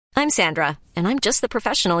I'm Sandra, and I'm just the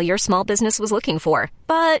professional your small business was looking for.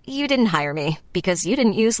 But you didn't hire me because you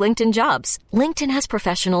didn't use LinkedIn Jobs. LinkedIn has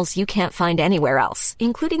professionals you can't find anywhere else,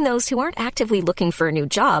 including those who aren't actively looking for a new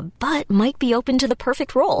job, but might be open to the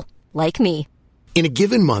perfect role, like me. In a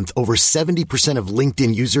given month, over 70% of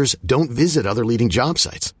LinkedIn users don't visit other leading job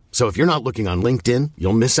sites. So if you're not looking on LinkedIn,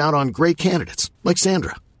 you'll miss out on great candidates like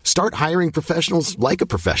Sandra. Start hiring professionals like a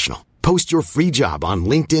professional. Post your free job on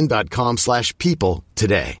linkedin.com/people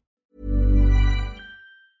today.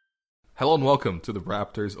 Hello and welcome to the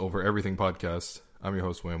Raptors Over Everything podcast. I'm your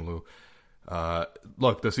host, Wham Lou.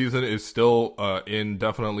 Look, the season is still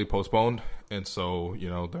indefinitely postponed, and so,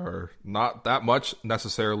 there are not that much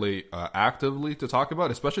necessarily actively to talk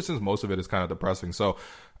about, especially since most of it is kind of depressing. So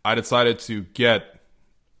I decided to get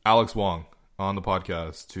Alex Wong on the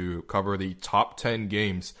podcast to cover the top 10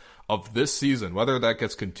 games of this season. Whether that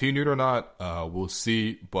gets continued or not, we'll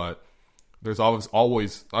see, but there's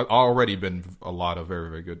always already been a lot of very,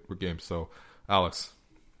 very good games. So, Alex,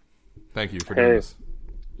 thank you for doing this.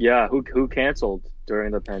 Yeah, who canceled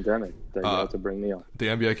during the pandemic that you had to bring me on? The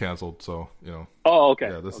NBA canceled, so, Oh, okay.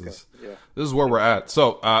 Yeah, this is where we're at.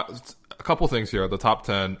 So, a couple things here. The top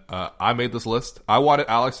 10, I made this list. I wanted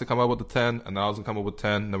Alex to come up with the 10, and then I was going to come up with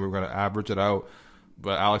 10, and then we were going to average it out.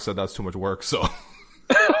 But Alex said that's too much work, so...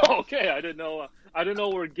 Okay, I didn't know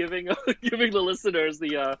we're giving the listeners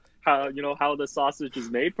the how the sausage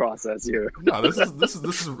is made process here. No, this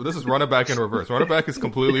is run it back in reverse. Run it back is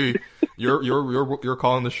completely you're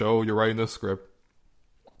calling the show, you're writing the script,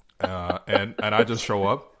 and I just show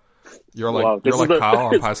up. You're like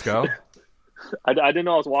Kyle or Pascal. I didn't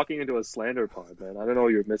know I was walking into a slander pod, man. I didn't know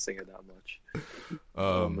you were missing it that much.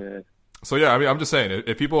 Oh man. So yeah, I mean, I'm just saying,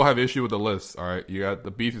 if people have issue with the list, all right,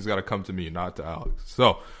 the beef has got to come to me, not to Alex.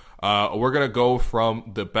 So we're gonna go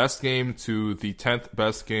from the best game to the 10th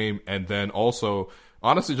best game, and then also,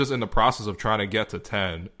 honestly, just in the process of trying to get to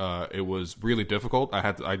 10, it was really difficult.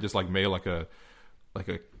 I just made like a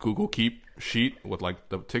Google Keep sheet with like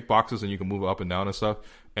the tick boxes, and you can move up and down and stuff.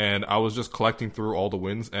 And I was just collecting through all the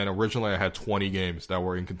wins, and originally I had 20 games that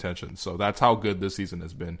were in contention. So that's how good this season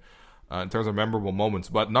has been. In terms of memorable moments.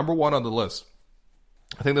 But number one on the list,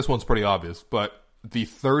 I think this one's pretty obvious, but the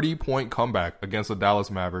 30-point comeback against the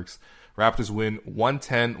Dallas Mavericks. Raptors win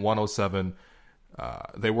 110-107.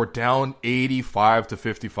 They were down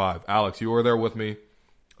 85-55. Alex, you were there with me.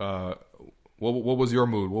 What was your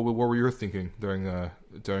mood? What were you thinking during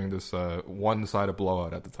this one-sided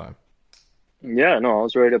blowout at the time? Yeah, no, I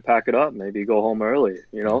was ready to pack it up, maybe go home early.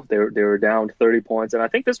 They were down 30 points, and I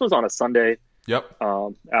think this was on a Sunday. Yep.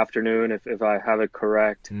 Afternoon, if I have it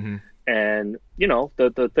correct. Mm-hmm. And,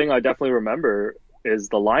 the thing I definitely remember is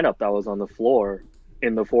the lineup that was on the floor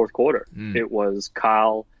in the fourth quarter. It was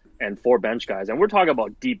Kyle and 4 bench guys. And we're talking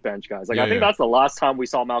about deep bench guys. I think that's the last time we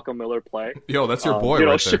saw Malcolm Miller play. Yo, that's your boy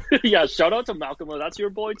right there. Yeah, shout out to Malcolm Miller. That's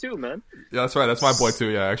your boy too, man. Yeah, that's right. That's my boy too,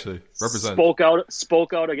 yeah, actually. Represent.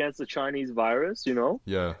 Spoke out against the Chinese virus,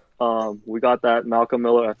 Yeah. We got that Malcolm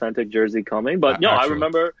Miller authentic jersey coming. But,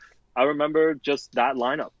 I remember just that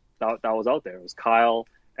lineup that was out there. It was Kyle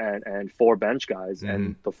and 4 bench guys,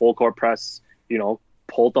 and the full court press,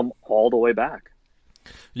 pulled them all the way back.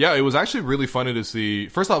 Yeah, it was actually really funny to see.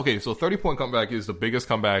 First off, okay, so 30-point comeback is the biggest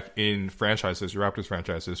comeback in franchise history, Raptors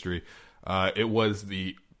franchise history. It was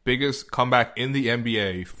the biggest comeback in the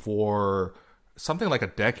NBA for something like a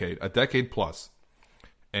decade plus.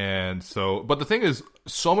 And so, but the thing is,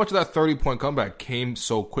 so much of that 30-point comeback came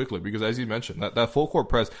so quickly because, as you mentioned, that full court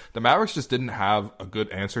press, the Mavericks just didn't have a good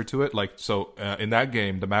answer to it. In that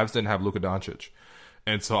game, the Mavs didn't have Luka Doncic.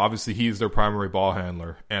 And so, obviously, he's their primary ball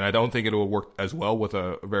handler. And I don't think it would work as well with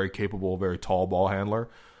a very capable, very tall ball handler.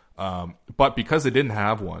 But because they didn't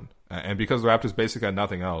have one, and because the Raptors basically had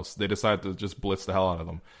nothing else, they decided to just blitz the hell out of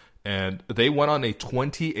them. And they went on a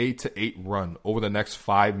 28-8 run over the next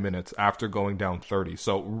 5 minutes after going down 30.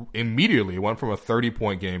 So immediately it went from a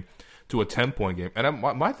 30-point game to a 10-point game. And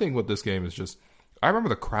my thing with this game is just, I remember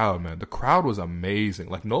the crowd, man. The crowd was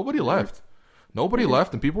amazing. Nobody left. Nobody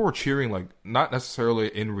left, and people were cheering, not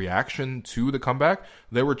necessarily in reaction to the comeback.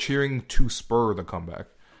 They were cheering to spur the comeback.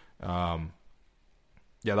 Yeah,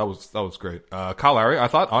 that was great. Kyle Lowry, I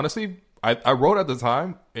thought, honestly, I wrote at the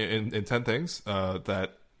time in 10 Things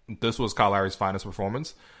that this was Kyle Lowry's finest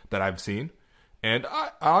performance that I've seen. And I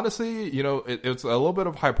honestly, it's a little bit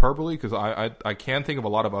of hyperbole because I can think of a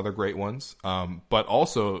lot of other great ones. But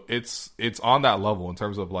also, it's on that level in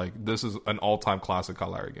terms of, this is an all-time classic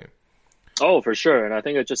Kyle Lowry game. Oh, for sure. And I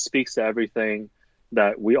think it just speaks to everything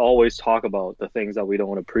that we always talk about, the things that we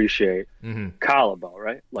don't appreciate Kyle about,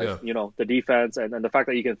 right? The defense and the fact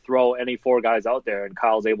that you can throw any 4 guys out there and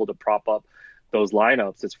Kyle's able to prop up those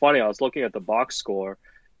lineups, it's funny. I was looking at the box score,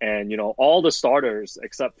 and all the starters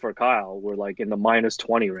except for Kyle were like in the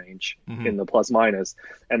 -20 range in the plus minus,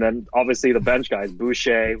 and then obviously the bench guys,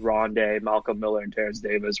 Boucher, Rondé, Malcolm Miller, and Terrence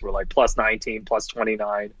Davis were like +19,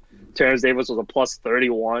 +29. Terrence Davis was a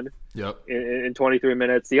 +31 in 23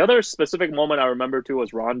 minutes. The other specific moment I remember too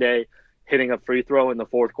was Rondé hitting a free throw in the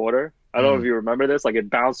fourth quarter. I don't know if you remember this. Like, it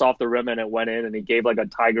bounced off the rim and it went in, and he gave like a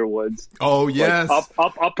Tiger Woods. Oh yes, like,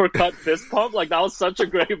 uppercut fist pump. Like, that was such a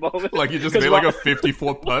great moment. Like, he just made like a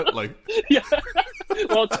 50-foot putt. Like, yeah.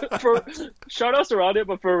 Well, for shout outs to Rondé,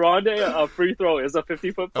 but for Rondé, a free throw is a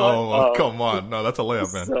 50-foot putt. Oh, come on, no, that's a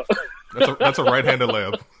layup, man. So... that's a right-handed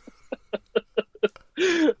layup.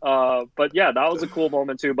 But yeah, that was a cool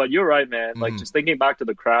moment too. But you're right, man. Like, just thinking back to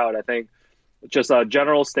the crowd, I think just a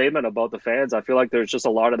general statement about the fans. I feel like there's just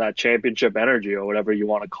a lot of that championship energy, or whatever you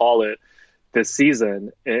want to call it, this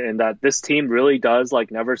season, and that this team really does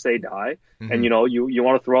like never say die. And you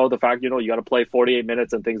want to throw out the fact, you got to play 48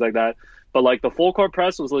 minutes and things like that. But like, the full court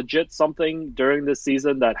press was legit something during this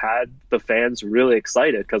season that had the fans really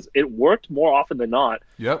excited, because it worked more often than not.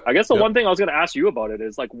 Yep. I guess the one thing I was going to ask you about it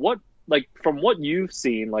is from what you've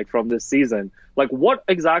seen, like from this season, like what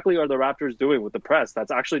exactly are the Raptors doing with the press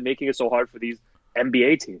that's actually making it so hard for these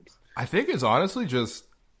NBA teams? I think it's honestly just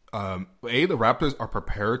the Raptors are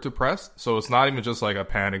prepared to press, so it's not even just like a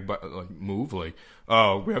panic move, like,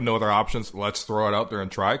 oh, we have no other options, let's throw it out there and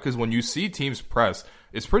try. Because when you see teams press,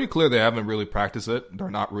 it's pretty clear they haven't really practiced it. They're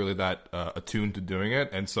not really that attuned to doing it,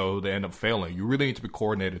 and so they end up failing. You really need to be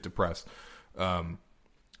coordinated to press.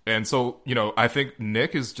 And so, I think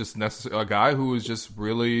Nick is just a guy who is just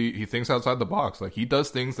really, he thinks outside the box. Like, he does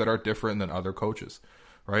things that are different than other coaches,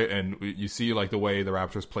 right? And you see, like, the way the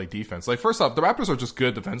Raptors play defense. Like, first off, the Raptors are just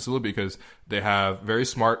good defensively because they have very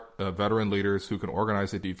smart veteran leaders who can organize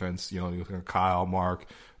the defense. Kyle, Mark,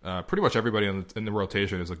 pretty much everybody in the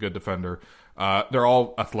rotation is a good defender. They're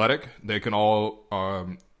all athletic. They can all,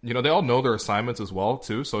 they all know their assignments as well,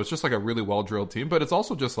 too. So it's just like a really well-drilled team. But it's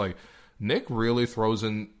also just like, Nick really throws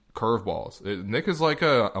in curveballs. Nick is like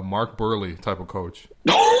a Mark Burley type of coach.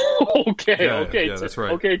 Okay, that's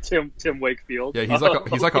right. Okay, Tim Wakefield. Yeah, he's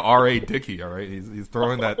like a R.A. Dickey, all right? He's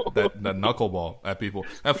throwing that knuckleball at people.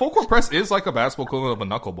 And full court press is like a basketball equivalent of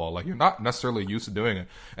a knuckleball. Like, you're not necessarily used to doing it.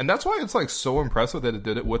 And that's why it's like so impressive that it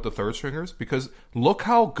did it with the third stringers, because look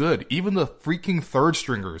how good even the freaking third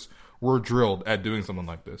stringers were drilled at doing something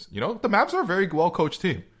like this. The Mavs are a very well coached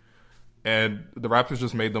team. And the Raptors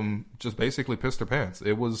just made them just basically piss their pants.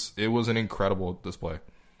 It was an incredible display.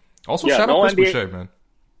 Also, shout out Chris Boucher, man.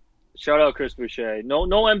 Shout out Chris Boucher. No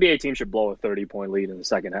NBA team should blow a 30-point lead in the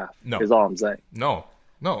second half. No. Is all I'm saying. No.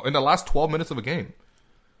 In the last 12 minutes of a game.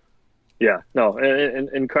 Yeah, no,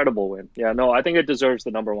 an incredible win. Yeah, no, I think it deserves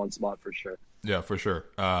the number one spot for sure. Yeah, for sure.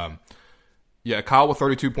 Kyle with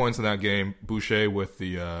 32 points in that game. Boucher with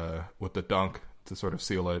the dunk to sort of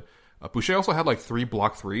seal it. Boucher also had like 3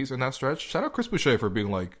 block threes in that stretch. Shout out Chris Boucher for being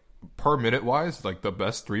like, per minute wise, like the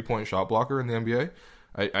best 3-point shot blocker in the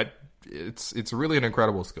NBA. It's really an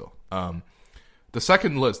incredible skill. The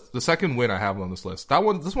second win I have on this list,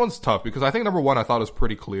 this one's tough because I think number one I thought was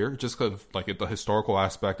pretty clear, just because of like the historical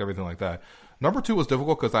aspect, everything like that. Number two was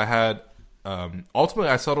difficult because I had ultimately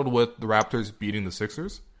I settled with the Raptors beating the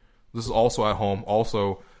Sixers. This is also at home.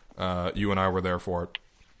 Also, you and I were there for it.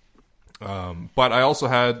 But I also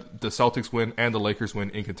had the Celtics win and the Lakers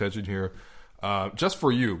win in contention here. Just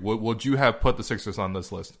for you, would you have put the Sixers on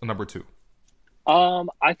this list, number two?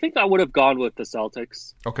 I think I would have gone with the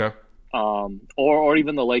Celtics. Okay. Or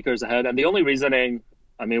even the Lakers ahead. And the only reasoning,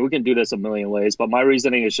 I mean, we can do this a million ways, but my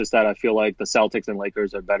reasoning is just that I feel like the Celtics and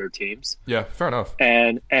Lakers are better teams. Yeah, fair enough.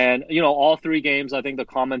 And all 3 games, I think the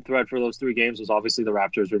common thread for those 3 games was obviously the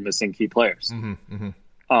Raptors were missing key players. Mm-hmm, mm-hmm.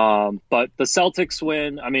 But the Celtics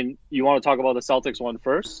win, I mean, you want to talk about the Celtics one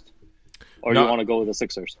first? Or do you want to go with the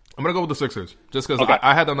Sixers? I'm going to go with the Sixers, just because okay.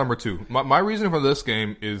 I had the number 2. My reason for this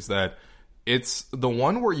game is that it's the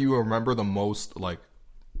one where you remember the most, like,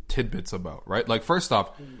 tidbits about, right? Like, first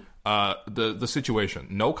off, the situation.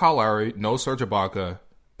 No Kyle Lowry, no Serge Ibaka,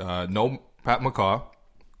 no Pat McCaw.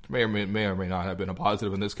 May or may not have been a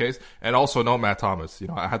positive in this case. And also no Matt Thomas.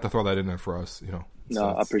 I had to throw that in there for us, No, so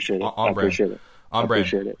I appreciate it. I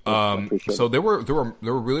appreciate it. So they were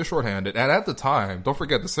really shorthanded, and at the time, don't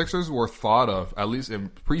forget the Sixers were thought of, at least in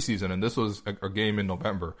preseason, and this was a game in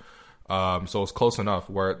November, so it's close enough.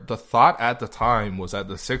 Where the thought at the time was that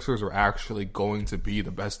the Sixers were actually going to be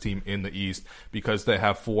the best team in the East because they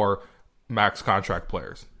have 4 max contract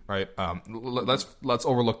players, right? Let's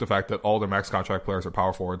overlook the fact that all the max contract players are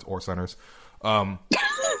power forwards or centers, but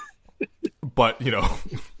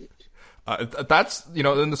That's,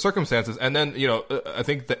 in the circumstances. And then, I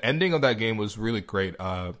think the ending of that game was really great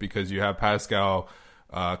because you have Pascal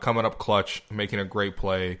coming up clutch, making a great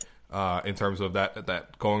play in terms of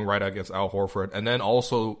that going right against Al Horford, and then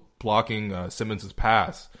also blocking Simmons'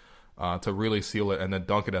 pass to really seal it and then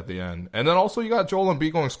dunk it at the end. And then also you got Joel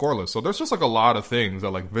Embiid going scoreless. So there's just like a lot of things that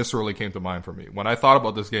like viscerally came to mind for me. When I thought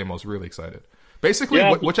about this game, I was really excited. Basically,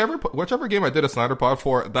 whichever game I did a Snyder pod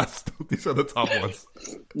for, these are the top ones.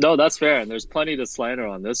 No, that's fair. And there's plenty to slander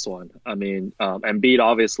on this one. I mean, Embiid,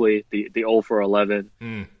 obviously, the 0 for 11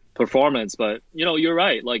 performance. But, you're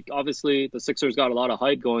right. Like, obviously, the Sixers got a lot of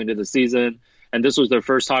hype going into the season. And this was their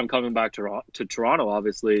first time coming back to Toronto,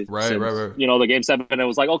 obviously. Right. The Game 7, it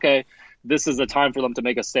was like, okay, this is the time for them to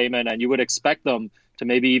make a statement. And you would expect them to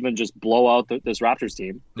maybe even just blow out this Raptors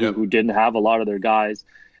team who didn't have a lot of their guys.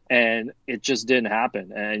 And it just didn't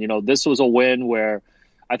happen. And, this was a win where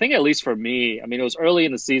I think, at least for me, I mean, it was early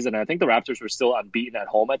in the season. I think the Raptors were still unbeaten at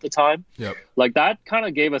home at the time. Yep. Like, that kind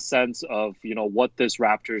of gave a sense of, what this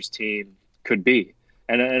Raptors team could be.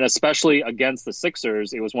 And especially against the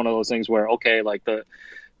Sixers, it was one of those things where, okay, like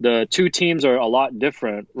the two teams are a lot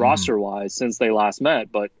different roster-wise since they last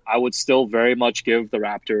met, but I would still very much give the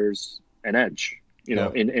Raptors an edge,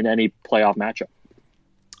 in any playoff matchup.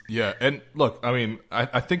 Yeah, and look, I mean,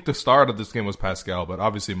 I think the start of this game was Pascal, but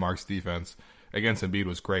obviously Mark's defense against Embiid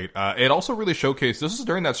was great. It also really showcased, this is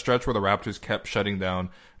during that stretch where the Raptors kept shutting down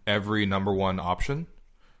every number one option.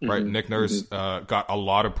 Right, Nick Nurse got a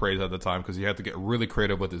lot of praise at the time because he had to get really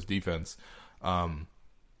creative with his defense.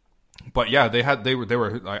 But yeah, they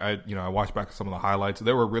were. I watched back some of the highlights.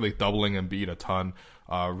 They were really doubling Embiid a ton.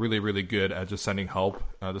 Really, really good at just sending help.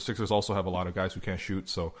 The Sixers also have a lot of guys who can't shoot,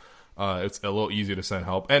 so it's a little easier to send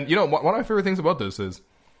help. And one of my favorite things about this is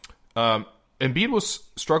Embiid was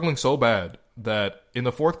struggling so bad that in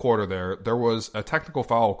the fourth quarter there was a technical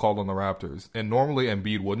foul called on the Raptors, and normally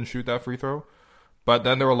Embiid wouldn't shoot that free throw. But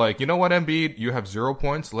then they were like, you know what, Embiid, you have 0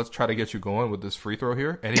 points. Let's try to get you going with this free throw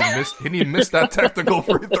here. And he missed that technical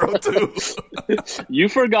free throw too. You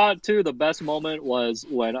forgot too. The best moment was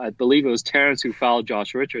when I believe it was Terrence who fouled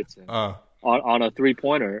Josh Richardson on a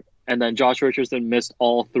 3-pointer, and then Josh Richardson missed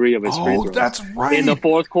all 3 of his free throws. That's right. In the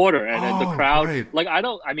fourth quarter, and the crowd,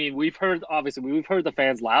 we've heard the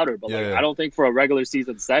fans louder, but I don't think for a regular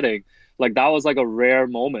season setting, like that was like a rare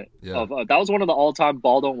moment that was one of the all-time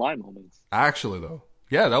ball don't lie moments. Actually, though,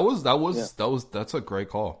 that's a great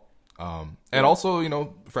call. And also,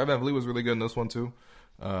 Fred VanVleet was really good in this one too,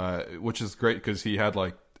 which is great because he had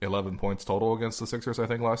like 11 points total against the Sixers, I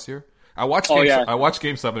think, last year. I watched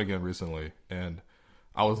Game 7 again recently, and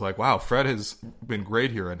I was like, wow, Fred has been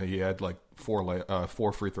great here, and he had like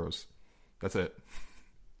 4 free throws. That's it.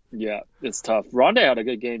 Yeah, it's tough. Rondae had a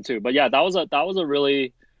good game too, but yeah, that was a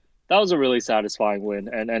really satisfying win,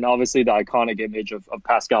 and obviously the iconic image of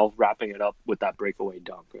Pascal wrapping it up with that breakaway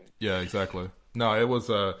dunk. Right? Yeah, exactly. No, it was.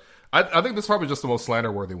 I think this is probably just the most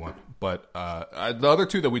slander-worthy one. But the other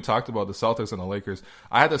two that we talked about, the Celtics and the Lakers,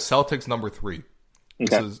 I had the Celtics number 3.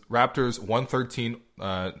 Okay. This is Raptors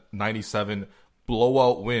 113-97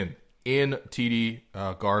 blowout win in TD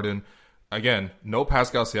Garden. Again, no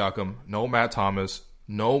Pascal Siakam, no Matt Thomas,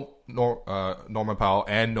 no Norman Powell,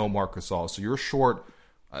 and no Marc Gasol. So you're short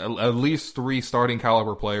at least 3 starting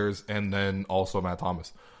caliber players, and then also Matt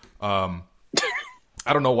Thomas. I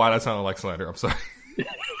don't know why that sounded like slander. I'm sorry.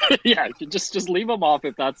 Yeah, just leave them off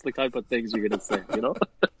if that's the type of things you're gonna say.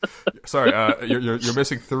 Sorry, you're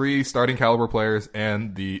missing 3 starting caliber players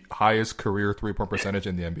and the highest career 3-point percentage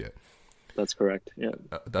in the NBA. That's correct. Yeah,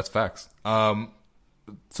 that's facts.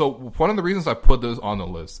 So one of the reasons I put this on the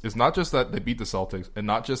list is not just that they beat the Celtics, and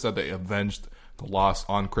not just that they avenged the loss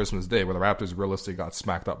on Christmas Day, where the Raptors realistically got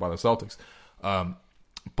smacked up by the Celtics,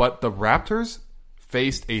 but the Raptors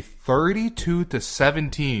faced a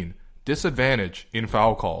 32-17 disadvantage in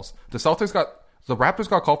foul calls. The Raptors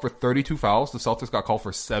got called for 32 fouls. The Celtics got called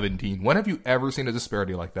for 17. When have you ever seen a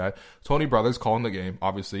disparity like that? Tony Brothers calling the game,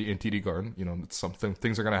 obviously, in TD Garden.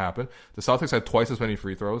 Things are going to happen. The Celtics had twice as many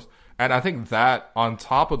free throws. And I think that, on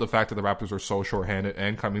top of the fact that the Raptors were so shorthanded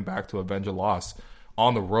and coming back to avenge a loss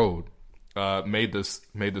on the road, made this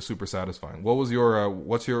super satisfying. What was your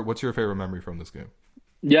what's your favorite memory from this game?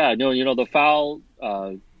 Yeah, no, the foul,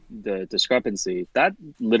 the discrepancy, that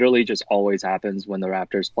literally just always happens when the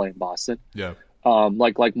Raptors play in Boston. Yeah.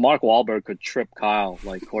 Like Mark Wahlberg could trip Kyle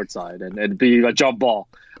like courtside and it'd be a jump ball.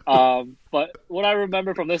 But what I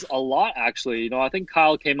remember from this a lot, actually, I think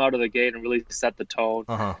Kyle came out of the gate and really set the tone.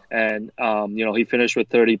 And, he finished with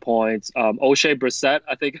 30 points. O'Shea Brissett,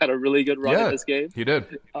 I think, had a really good run in this game. He did.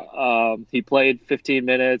 He played 15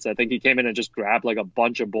 minutes. I think he came in and just grabbed like a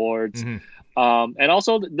bunch of boards. And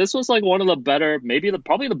also, this was like one of the better,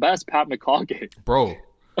 probably the best Pat McCaw game. Bro,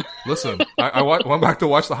 listen, I went back to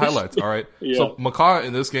watch the highlights, all right? Yeah. So McCaw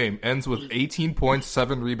in this game ends with 18 points,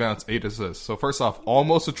 7 rebounds, 8 assists. So first off,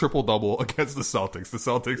 almost a triple-double against the Celtics. The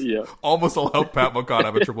Celtics almost allowed Pat McCaw to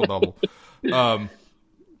have a triple-double.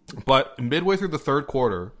 But midway through the third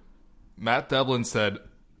quarter, Matt Devlin said,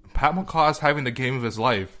 Pat McCaw is having the game of his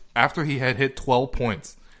life after he had hit 12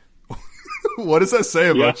 points. What does that say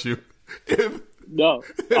about you? No,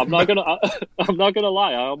 I'm not gonna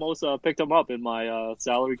lie. I almost picked him up in my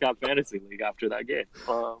salary cap fantasy league after that game.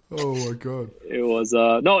 Oh my god! It was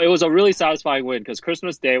it was a really satisfying win because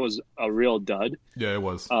Christmas Day was a real dud. Yeah, it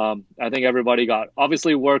was. I think everybody got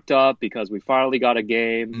obviously worked up because we finally got a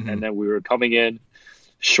game, and then we were coming in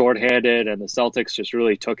shorthanded, and the Celtics just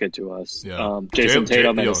really took it to us. Yeah. Jason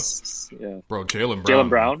Tatum and Jaylen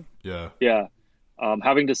Brown. Yeah.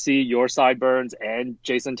 Having to see your sideburns and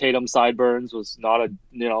Jason Tatum's sideburns was not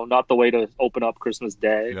the way to open up Christmas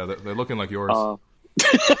Day. Yeah, they're looking like yours.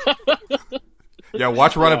 Yeah,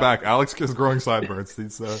 watch Run It Back. Alex is growing sideburns.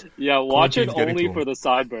 Watch it only for the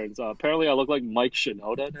sideburns. Apparently, I look like Mike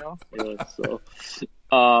Shinoda now.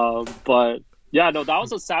 But yeah, no, that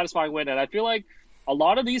was a satisfying win, and I feel like a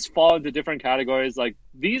lot of these fall into different categories. Like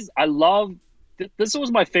these, I love. This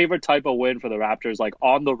was my favorite type of win for the Raptors, like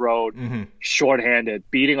on the road, shorthanded,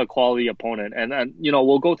 beating a quality opponent. And then,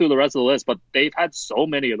 we'll go through the rest of the list, but they've had so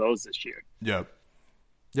many of those this year. Yeah.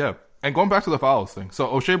 Yeah. And going back to the fouls thing. So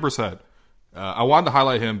O'Shea Brissett, I wanted to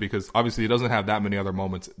highlight him because obviously he doesn't have that many other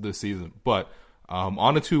moments this season. But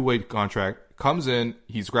on a two-way contract, comes in,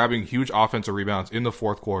 he's grabbing huge offensive rebounds in the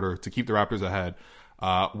fourth quarter to keep the Raptors ahead.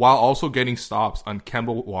 While also getting stops on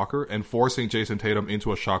Kemba Walker and forcing Jason Tatum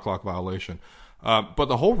into a shot clock violation. But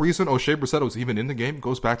the whole reason O'Shea Brissett was even in the game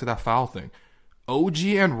goes back to that foul thing. OG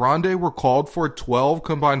and Rondae were called for 12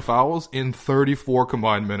 combined fouls in 34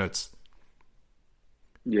 combined minutes.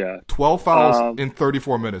 Yeah. 12 fouls in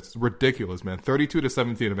 34 minutes. Ridiculous, man.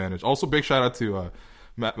 32-17 advantage. Also, big shout out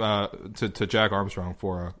to Jack Armstrong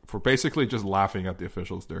for basically just laughing at the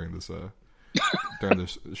officials during this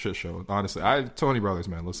shit show. Honestly, Tony Brothers,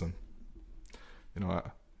 man, listen.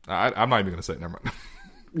 I'm not even gonna say it. Never mind.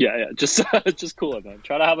 Yeah, just cool it, man.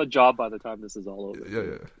 Try to have a job by the time this is all over.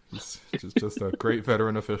 Yeah. Just a great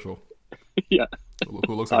veteran official. Yeah.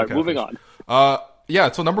 Who looks like all right, moving on.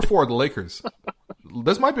 So number 4, the Lakers.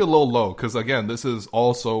 This might be a little low because again, this is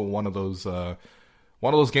also one of those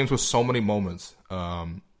games with so many moments.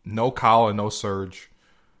 No Kyle and no Serge.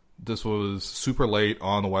 This was super late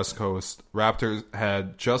on the West Coast. Raptors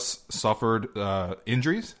had just suffered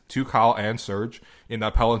injuries to Kyle and Serge in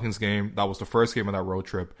that Pelicans game. That was the first game of that road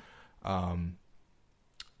trip. And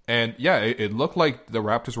yeah, it looked like the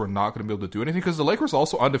Raptors were not going to be able to do anything because the Lakers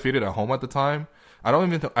also undefeated at home at the time. I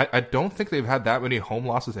don't think they've had that many home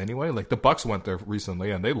losses anyway. Like the Bucks went there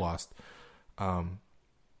recently and they lost.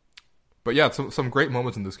 But yeah, some great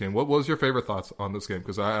moments in this game. What was your favorite thoughts on this game?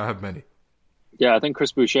 Because I have many. Yeah, I think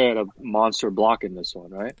Chris Boucher had a monster block in this one,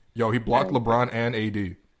 right? Yo, he blocked LeBron and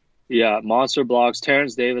AD. Yeah, monster blocks.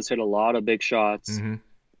 Terrence Davis hit a lot of big shots. Mm-hmm.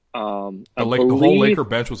 The whole Laker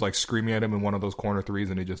bench was like screaming at him in one of those corner threes,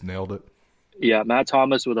 and he just nailed it. Yeah, Matt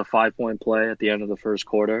Thomas with a 5-point play at the end of the first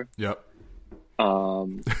quarter. Yep.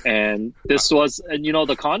 And this was, and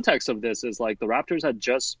the context of this is like the Raptors had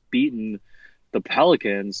just beaten the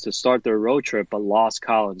Pelicans to start their road trip, but lost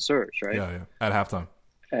Kyle and Serge, right? Yeah, at halftime.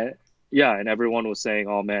 And everyone was saying,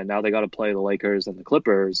 "Oh man, now they got to play the Lakers and the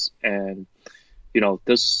Clippers." And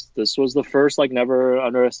this was the first never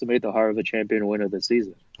underestimate the heart of a champion win of the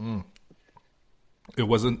season. It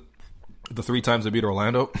wasn't the 3 times they beat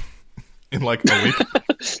Orlando in a week.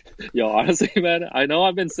 Yo, honestly, man, I know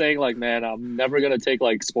I've been saying man, I'm never gonna take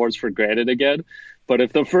sports for granted again. But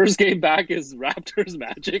if the first game back is Raptors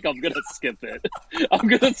Magic, I'm gonna skip it. I'm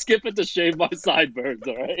gonna skip it to shave my sideburns.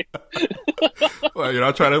 All right. Well, you're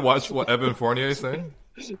not trying to watch what Evan Fournier is saying?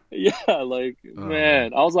 Yeah,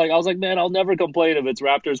 man, I was like, man, I'll never complain if it's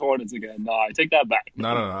Raptors Hornets again. No, I take that back. No.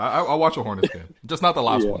 I'll watch a Hornets game, just not the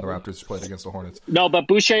last one the Raptors played against the Hornets. No, but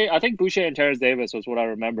I think Boucher and Terrence Davis was what I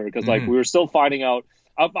remember because we were still finding out.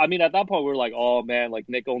 I mean, at that point, we were like, oh, man,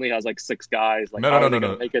 Nick only has 6 guys. How are they going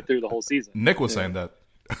to make it through the whole season? Nick was saying that.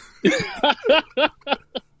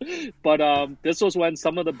 But this was when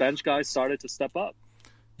some of the bench guys started to step up.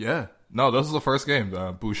 Yeah. No, this is the first game.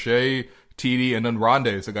 Boucher, TD, and then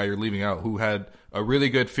Rondae is the guy you're leaving out, who had a really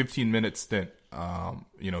good 15-minute stint.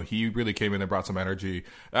 He really came in and brought some energy.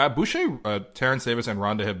 Boucher, Terrence Davis, and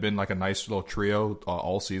Rondae have been a nice little trio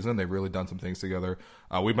all season. They've really done some things together.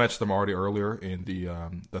 We mentioned them already earlier in the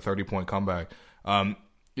 30-point comeback.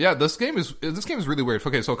 Yeah, this game is really weird.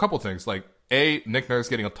 Okay, so a couple things. Like, Nick Nurse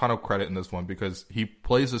getting a ton of credit in this one because he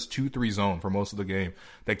plays this 2-3 zone for most of the game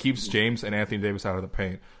that keeps James and Anthony Davis out of the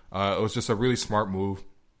paint. It was just a really smart move.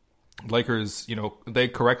 Lakers, they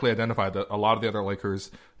correctly identified that a lot of the other Lakers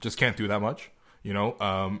just can't do that much,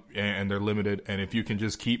 and they're limited. And if you can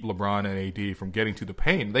just keep LeBron and AD from getting to the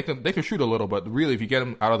paint, they can shoot a little, but really, if you get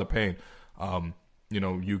them out of the paint,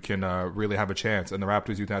 you can really have a chance. And the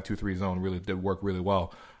Raptors using that 2-3 zone really did work really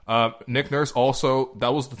well. Nick Nurse also,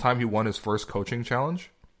 that was the time he won his first coaching challenge.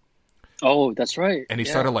 Oh, that's right. And he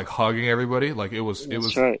started like hugging everybody. Like it was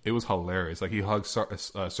hilarious. Like he hugged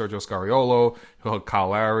Sergio Scariolo, he hugged Kyle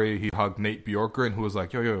Lowry, he hugged Nate Bjorkgren, who was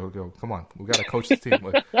like, yo, come on, we gotta coach the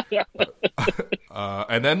team.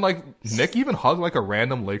 And then like Nick even hugged like a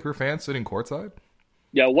random Laker fan sitting courtside.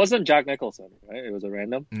 Yeah, it wasn't Jack Nicholson, right? It was a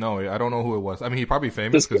random. No, I don't know who it was. I mean, he's probably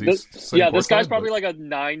famous because he's this guy's probably like a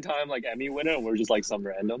 9-time like Emmy winner, and we're just like some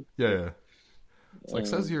random. Yeah. It's like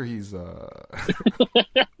says here he's no,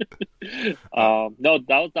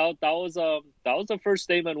 that was the first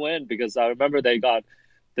statement win because I remember they got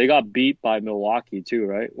beat by Milwaukee too,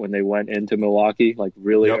 right? When they went into Milwaukee like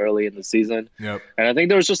really early in the season. Yep. And I think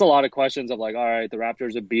there was just a lot of questions of like, all right, the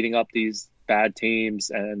Raptors are beating up these bad teams,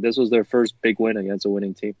 and this was their first big win against a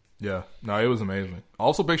winning team. Yeah, no, it was amazing.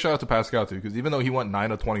 Also, big shout out to Pascal too, because even though he went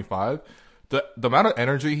 9 of 25. The amount of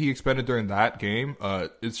energy he expended during that game,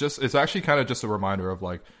 it's actually kind of just a reminder of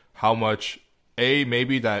like how much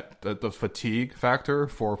maybe that the fatigue factor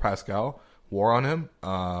for Pascal wore on him,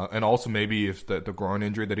 and also maybe if the groin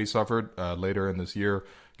injury that he suffered later in this year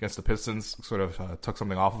against the Pistons sort of took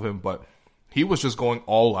something off of him. But he was just going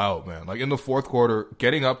all out, man. Like in the fourth quarter,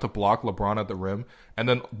 getting up to block LeBron at the rim,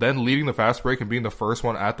 and then leading the fast break and being the first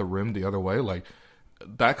one at the rim the other way, like.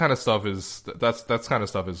 That kind of stuff is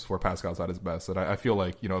where Pascal's at his best, and I feel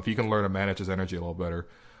like if he can learn to manage his energy a little better,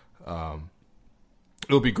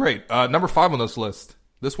 it would be great. Number 5 on this list.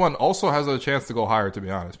 This one also has a chance to go higher, to be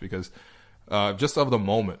honest, because just of the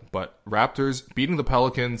moment. But Raptors beating the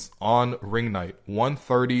Pelicans on ring night,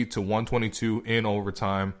 130-122 in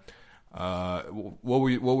overtime. What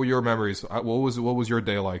were your memories? What was your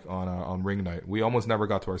day like on ring night? We almost never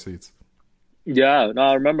got to our seats. Yeah, no,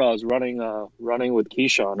 I remember I was running with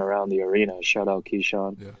Keyshawn around the arena. Shout out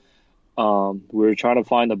Keyshawn. Yeah. We were trying to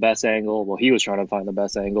find the best angle. Well, he was trying to find the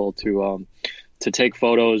best angle to take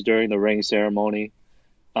photos during the ring ceremony.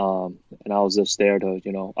 And I was just there to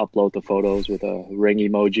upload the photos with a ring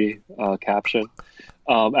emoji caption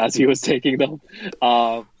as he was taking them.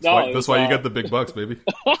 That's why you got the big bucks, baby.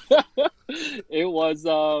 It was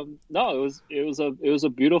a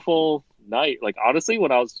beautiful night. Like honestly,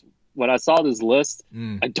 when I saw this list,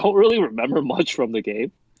 I don't really remember much from the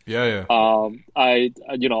game. Yeah. I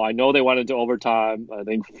know they went into overtime. I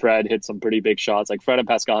think Fred hit some pretty big shots. Like Fred and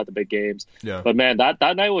Pascal had the big games. Yeah. But man, that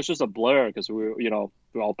night was just a blur because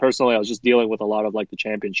personally, I was just dealing with a lot of like the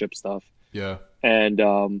championship stuff. Yeah. And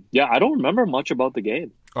I don't remember much about the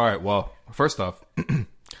game. All right. Well, first off,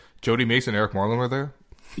 Jody Meeks and Eric Marlin were there.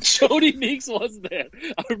 Jody Meeks was there.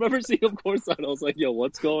 I remember seeing him courtside. I was like, yo,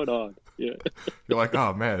 what's going on? Yeah. You're like,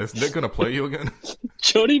 oh man, is Nick gonna play you again?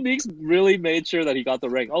 Jody Meeks really made sure that he got the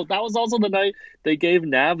ring. Oh, that was also the night they gave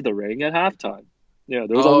Nav the ring at halftime. Yeah,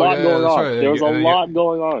 there was a lot going on. Right. There was a lot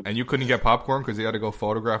going on. And you couldn't get popcorn because you had to go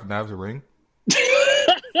photograph Nav's ring?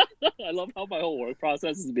 I love how my whole work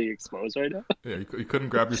process is being exposed right now. Yeah, you couldn't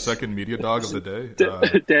grab your second media dog of the day.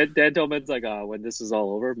 Dan Tillman's like, when this is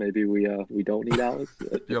all over, maybe we don't need Alex.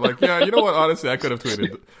 You're like, yeah, you know what? Honestly, I could have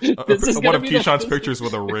tweeted one of Keyshawn's pictures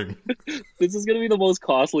with a ring. This is going to be the most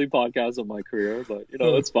costly podcast of my career, but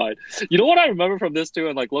it's fine. You know what I remember from this too,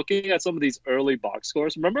 and like looking at some of these early box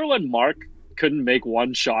scores. Remember when Mark couldn't make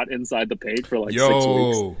one shot inside the paint for like 6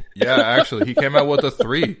 weeks? Yeah, actually, he came out with a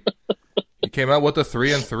 3. He came out with a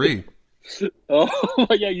 3 and 3. Oh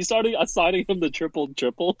yeah, you started assigning him the triple.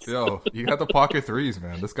 Yo, you had the pocket threes,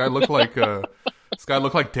 man. This guy looked like Daniel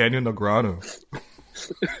Negreanu.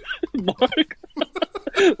 Mark,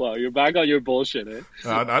 wow, you're back on your bullshit, eh?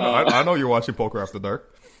 I know you're watching Poker After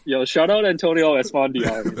Dark. Yo, shout out Antonio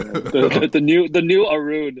Esfandiari, the new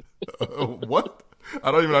Arun. What?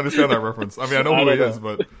 I don't even understand that reference. I mean, I know who he is,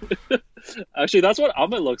 but actually, that's what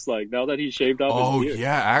Amit looks like now that he shaved off his beard. Oh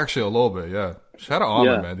yeah, actually a little bit, yeah. Shout out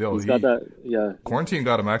Amit, man. Yo, he's got that. Yeah, quarantine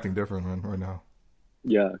got him acting different, man, right now.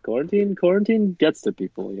 Yeah, quarantine gets to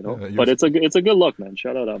people, but it's a good look, man.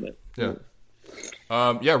 Shout out Amit.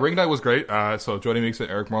 Yeah. Ring night was great. So Jody Meeks and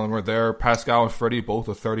Eric Marlin were there. Pascal and Freddie both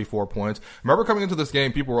with 34 points. Remember coming into this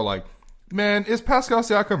game, people were like, man, is Pascal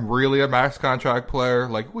Siakam really a max contract player?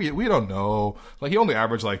 Like, we don't know. Like, he only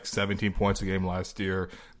averaged like 17 points a game last year.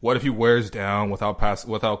 What if he wears down without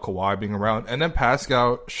Kawhi being around? And then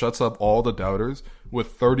Pascal shuts up all the doubters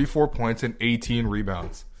with 34 points and 18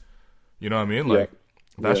 rebounds. You know what I mean? Like,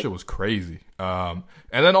 that shit was crazy. And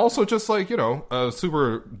then also just like, you know, a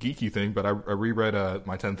super geeky thing, but I reread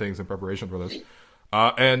my 10 things in preparation for this.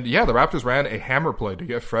 And yeah, the Raptors ran a hammer play to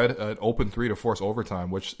get Fred an open three to force overtime,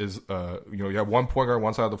 which is, you know, you have one point guard on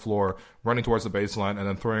one side of the floor running towards the baseline and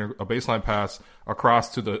then throwing a baseline pass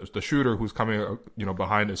across to the shooter who's coming, you know,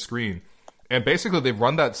 behind a screen. And basically they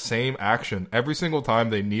run that same action every single time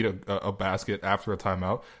they need a basket after a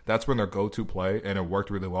timeout. That's when their go-to play, and it worked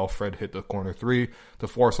really well. Fred hit the corner three to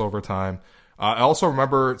force overtime. I also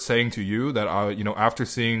remember saying to you that, you know, after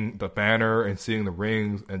seeing the banner and seeing the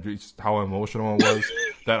rings and just how emotional it was,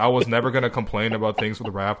 that I was never going to complain about things with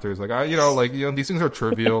the Raptors. Like, these things are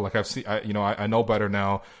trivial. Like, I know better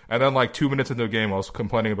now. And then, like, 2 minutes into the game, I was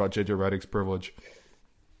complaining about JJ Redick's privilege.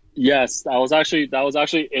 Yes, that was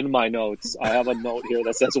actually in my notes. I have a note here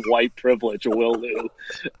that says white privilege will do.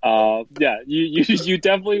 Yeah, you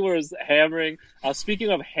definitely were hammering. Speaking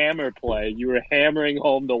of hammer play, you were hammering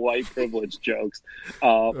home the white privilege jokes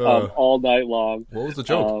all night long. What was the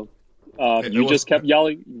joke? You just kept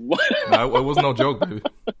yelling. No, it was no joke, baby.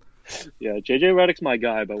 Yeah, JJ Redick's my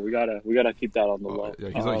guy, but we gotta keep that on the low.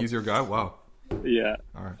 Yeah, he's your guy. Wow. Yeah.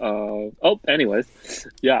 All right. Anyways,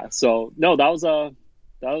 yeah. So no, that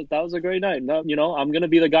was a great night. No, you know, I'm gonna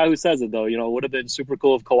be the guy who says it though. You know, it would have been super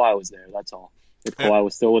cool if Kawhi was there. That's all. If Kawhi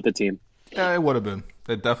was still with the team. Yeah, it would have been.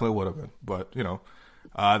 It definitely would have been. But you know,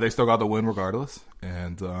 they still got the win regardless.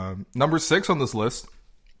 And number 6 on this list.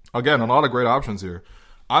 Again, a lot of great options here.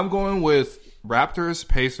 I'm going with Raptors,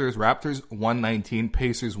 Pacers. Raptors 119,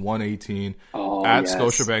 Pacers 118 at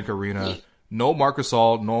Scotiabank Arena. No Marc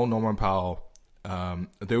Gasol, no Norman Powell.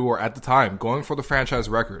 They were at the time going for the franchise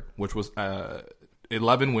record, which was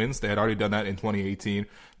 11 wins. They had already done that in 2018.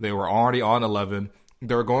 They were already on 11.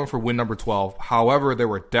 They were going for win number 12. However, they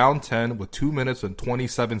were down 10 with 2 minutes and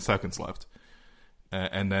 27 seconds left.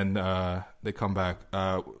 And then they come back.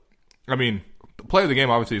 I mean, the play of the game,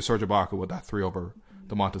 obviously, is Serge Ibaka with that 3 over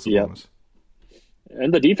Domantas Sabonis.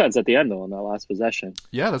 And the defense at the end, though, on that last possession.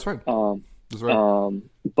 Yeah, that's right. That's right.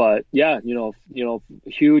 But, yeah, you know,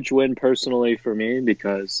 huge win personally for me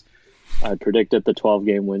because I predicted the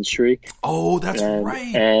 12-game win streak. Oh, that's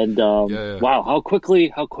right. And wow, how quickly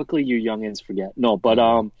you youngins forget. No, but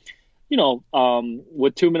you know,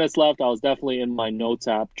 with 2 minutes left, I was definitely in my notes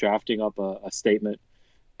app drafting up a statement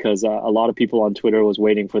because a lot of people on Twitter was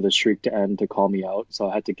waiting for the streak to end to call me out, so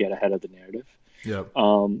I had to get ahead of the narrative. Yeah.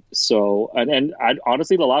 So I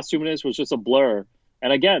honestly, the last 2 minutes was just a blur.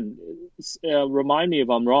 And again, remind me if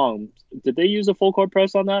I'm wrong. Did they use a full court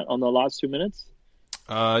press on the last 2 minutes?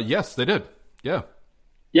 Yes, they did. Yeah.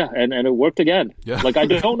 Yeah, and it worked again. Yeah. Like, I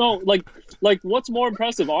don't know, like what's more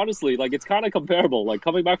impressive, honestly? Like, it's kind of comparable. Like,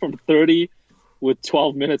 coming back from 30 with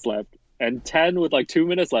 12 minutes left and 10 with, like, 2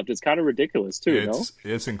 minutes left. It's kind of ridiculous, too,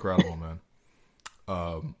 It's incredible, man.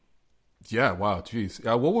 Yeah, wow, jeez.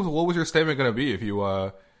 What was your statement going to be if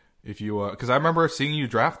you because I remember seeing you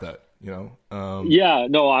draft that, you know? Yeah,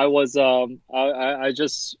 no, I was, I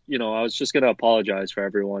just, you know, I was just going to apologize for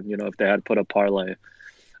everyone, you know, if they had put a parlay.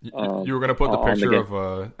 You were going to put the picture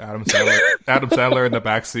of Adam Sandler in the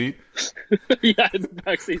back seat? Yeah, in the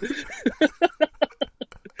back seat.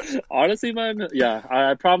 Honestly, man, yeah,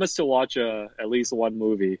 I promised to watch at least one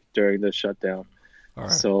movie during this shutdown. All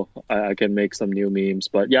right. So I can make some new memes.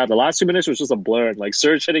 But yeah, the last 2 minutes was just a blur. Like,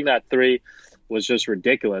 Serge hitting that 3 was just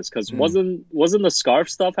ridiculous because wasn't the scarf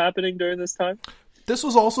stuff happening during this time? This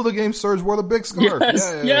was also the game Serge wore the big scarf.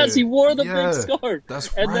 Yes, he wore the big scarf.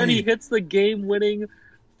 That's and then he hits the game-winning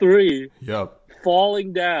 3. Yep.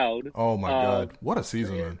 Falling down. Oh my God! What a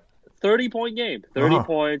season, man! 30-point game. 30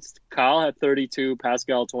 points. Kyle had 32.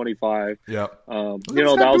 Pascal 25. Yep. You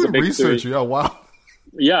know, that was a big research. 3. Yeah. Wow.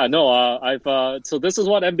 Yeah, no, I've so this is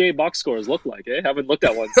what NBA box scores look like. Haven't looked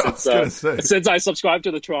at one since I subscribed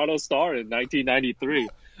to the Toronto Star in 1993.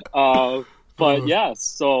 But yeah,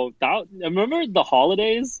 so that, remember the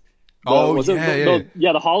holidays?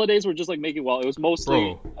 The holidays were just like making, well, it was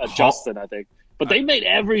mostly Justin, I think. But they made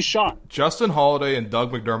every shot. Justin Holiday and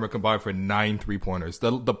Doug McDermott combined for 9 3-pointers.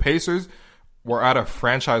 The Pacers were at a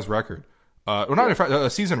franchise record, a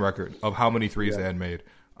season record of how many threes they had made.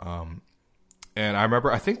 And I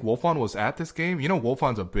remember, I think Wolfon was at this game. You know,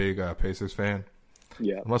 Wolfon's a big Pacers fan.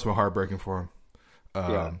 Yeah. It must have been heartbreaking for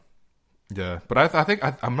him. Yeah, but I think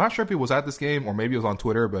I'm not sure if he was at this game or maybe it was on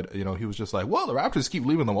Twitter, but he was just like, "Well, the Raptors keep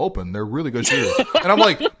leaving them open. They're really good shooters." And I'm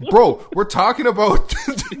like, "Bro, we're talking about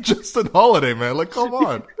Justin Holiday, man. Like, come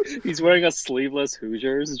on." He's wearing a sleeveless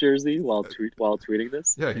Hoosiers jersey while tweeting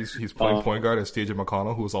this. Yeah, he's playing point guard as TJ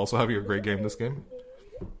McConnell, who is also having a great game this game.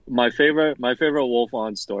 My favorite Wolf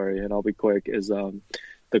on story, and I'll be quick, is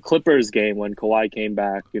the Clippers game when Kawhi came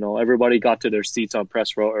back. Everybody got to their seats on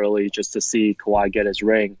press row early just to see Kawhi get his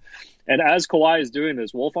ring. And as Kawhi is doing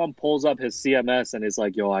this, Wolfon pulls up his CMS and is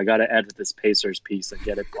like, "Yo, I gotta edit this Pacers piece and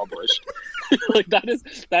get it published." Like that is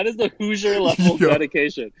the Hoosier level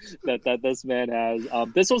dedication that this man has.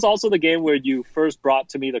 This was also the game where you first brought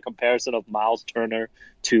to me the comparison of Miles Turner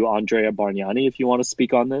to Andrea Bargnani. If you want to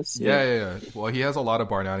speak on this, yeah. Well, he has a lot of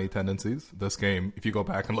Bargnani tendencies. This game, if you go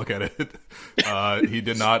back and look at it, he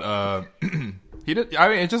did not. He did. I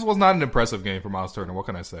mean, it just was not an impressive game for Miles Turner. What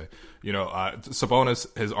can I say? Sabonis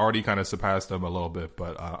has already kind of surpassed him a little bit,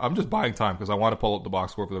 but I'm just buying time because I want to pull up the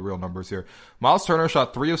box score for the real numbers here. Miles Turner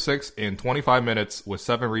shot 3 of 6 in 25 minutes with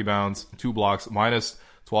 7 rebounds, 2 blocks, minus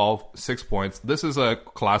 12, 6 points. This is a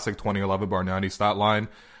classic 2011 Bargnani stat line.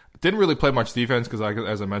 Didn't really play much defense because,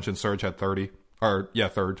 as I mentioned, Serge had 30.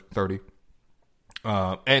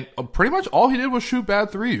 And pretty much all he did was shoot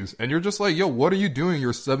bad threes. And you're just like, yo, what are you doing?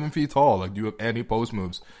 You're 7 feet tall. Like, do you have any post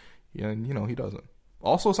moves? Yeah, and, he doesn't.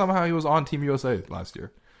 Also, somehow he was on Team USA last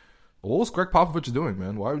year. What was Greg Popovich doing,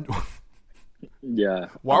 man? Why? Yeah.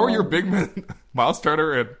 Why were your big men Miles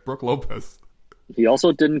Turner and Brook Lopez? He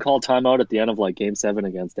also didn't call timeout at the end of Game 7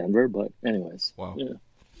 against Denver. But anyways. Wow.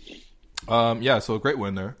 Yeah. So great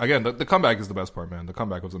win there. Again, the comeback is the best part, man. The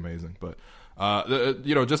comeback was amazing. But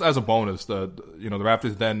just as a bonus, the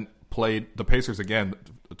Raptors then played the Pacers again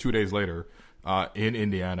 2 days later in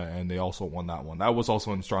Indiana, and they also won that one. That was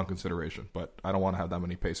also in strong consideration, but I don't want to have that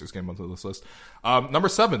many Pacers games onto this list. Number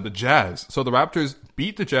 7, the Jazz. So the Raptors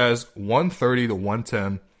beat the Jazz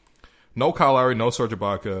 130-110. No Kyle Lowry, no Serge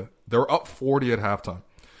Ibaka. They were up 40 at halftime,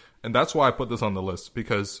 and that's why I put this on the list,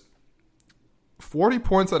 because 40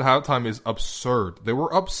 points at halftime is absurd. They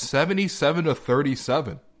were up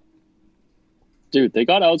 77-37. Dude, they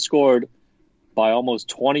got outscored by almost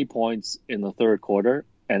 20 points in the third quarter,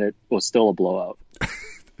 and it was still a blowout.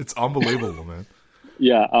 It's unbelievable, man.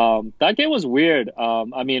 Yeah, that game was weird.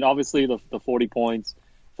 I mean, obviously the 40-point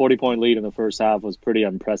lead in the first half was pretty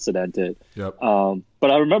unprecedented. Yep. But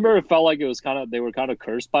I remember it felt like they were kind of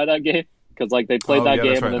cursed by that game, because they played that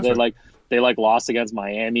game and then they lost against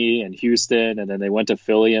Miami and Houston, and then they went to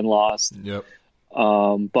Philly and lost. Yep.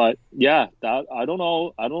 But yeah, that I don't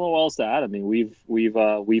know what else to add. I mean, we've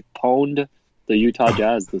pwned the Utah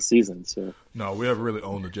Jazz this season. So no, we haven't really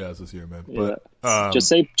owned the Jazz this year, man. But just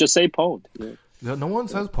say pwned. Yeah. No one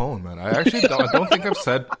says pwned, man. I actually don't think I've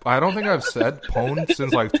said pwned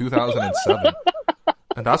since 2007,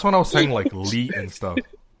 and that's when I was saying Lee and stuff.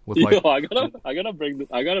 With I gotta bring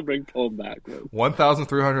pwned back.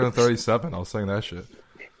 1,337. I was saying that shit.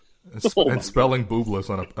 And spelling boobless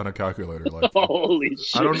on a calculator. Holy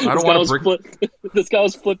shit! I don't want to bring. This guy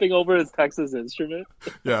was flipping over his Texas Instrument.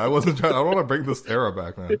 Yeah, I wasn't trying. I don't want to bring this era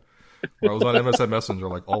back, man. I was on MSN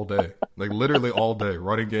Messenger all day, literally all day,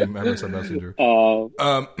 running game MSN Messenger.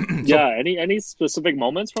 Yeah. Any specific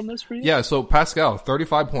moments from this for you? Yeah. So Pascal,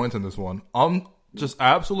 35 points in this one. Just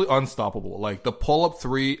absolutely unstoppable. The pull up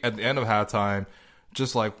 3 at the end of halftime.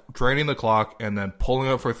 Just draining the clock and then pulling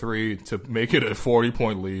up for 3 to make it a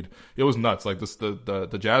 40-point lead. It was nuts.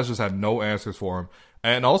 The Jazz just had no answers for him.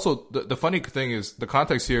 And also, the funny thing is, the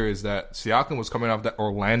context here is that Siakam was coming off that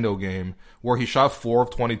Orlando game where he shot 4 of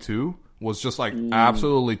 22, was just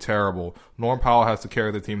absolutely terrible. Norm Powell has to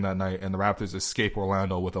carry the team that night, and the Raptors escape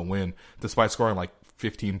Orlando with a win despite scoring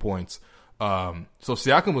 15 points. So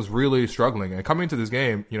Siakam was really struggling, and coming into this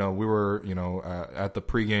game, we were, at the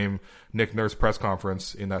pregame Nick Nurse press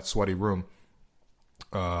conference in that sweaty room.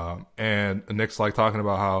 And Nick's talking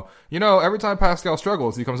about how, every time Pascal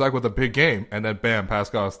struggles, he comes back with a big game, and then bam,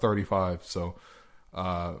 Pascal is 35. So,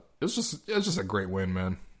 it's just a great win,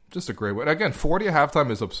 man. Just a great win. Again, 40 at halftime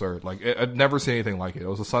is absurd. I'd never seen anything like it. It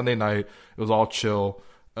was a Sunday night. It was all chill.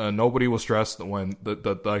 Nobody was stressed when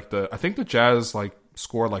I think the Jazz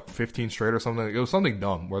scored 15 straight or something. It was something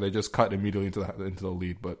dumb where they just cut immediately into the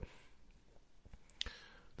lead. But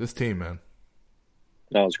this team, man,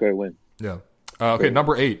 that was a great win. Yeah. Okay,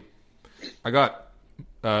 number 8. I got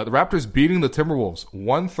the Raptors beating the Timberwolves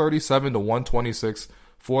 137-126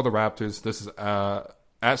 for the Raptors. This is at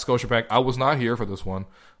Scotiabank. I was not here for this one.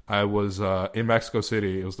 I was in Mexico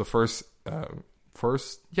City. It was the first. It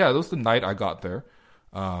was the night I got there.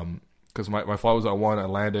 Because my flight was at 1. I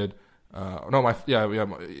landed.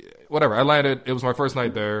 Whatever. I landed. It was my first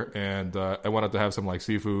night there, and I wanted to have some like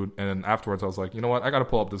seafood. And then afterwards, I was like, you know what? I got to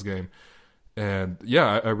pull up this game. And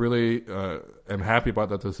yeah, I really am happy about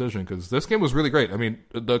that decision because this game was really great. I mean,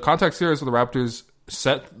 the contact series of the Raptors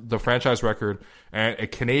set the franchise record and a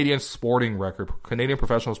Canadian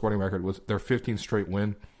professional sporting record with their 15th straight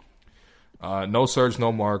win. No Serge,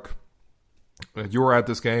 no Mark. You were at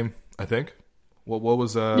this game, I think. What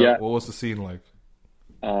was the scene like?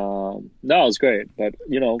 No, it was great, but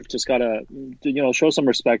just gotta show some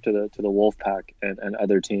respect to the Wolfpack and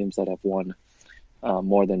other teams that have won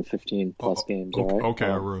more than 15 plus games. Right? Okay,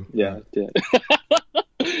 Arun. Yeah, it did.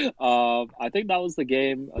 I think that was the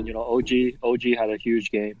game. OG had a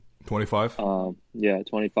huge game. 25.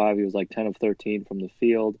 25. He was like 10 of 13 from the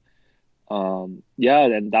field. And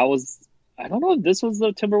that was. I don't know if this was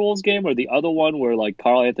the Timberwolves game or the other one where like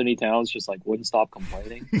Karl Anthony Towns just like wouldn't stop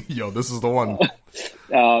complaining. Yo, this is the one.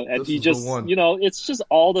 And he just, it's just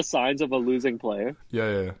all the signs of a losing player.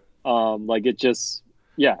 Yeah. And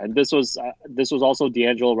this was also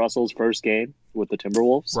D'Angelo Russell's first game with the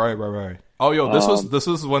Timberwolves. Right. Oh, yo, this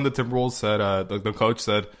was when the Timberwolves said the coach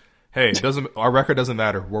said, "Hey, our record doesn't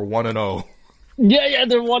matter. We're 1-0." Yeah,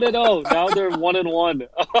 they're 1-0. Now they're 1-1.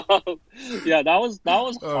 Yeah, that was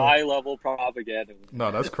high level propaganda. No,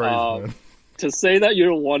 that's crazy, man. To say that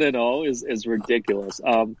you're 1-0 is ridiculous.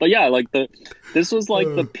 But yeah, like this was like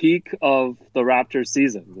the peak of the Raptors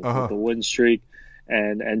season, the win streak,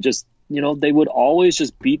 and just they would always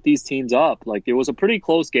just beat these teams up. Like it was a pretty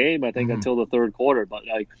close game, I think, until the third quarter. But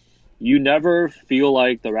like you never feel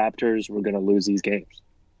like the Raptors were going to lose these games.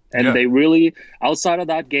 And they really, outside of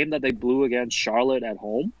that game that they blew against Charlotte at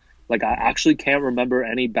home, like I actually can't remember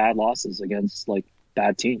any bad losses against like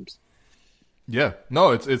bad teams. Yeah,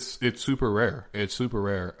 no, it's super rare. It's super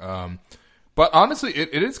rare. But honestly,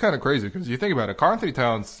 it is kind of crazy because you think about it. Karl Anthony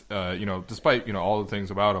Towns, despite all the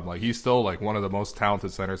things about him, like he's still like one of the most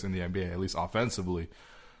talented centers in the NBA, at least offensively.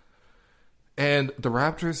 And the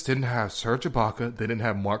Raptors didn't have Serge Ibaka, they didn't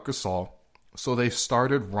have Marc Gasol. So they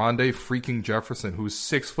started Rondé freaking Jefferson, who's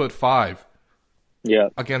 6'5",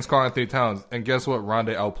 against Karl Anthony Towns. And guess what?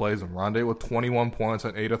 Rondé outplays him. Rondé with 21 points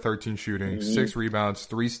on 8 of 13 shooting, 6 rebounds,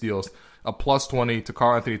 3 steals, a plus 20 to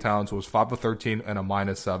Karl Anthony Towns, who was 5 of 13 and a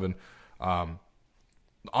minus 7.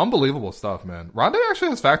 Unbelievable stuff, man. Rondé actually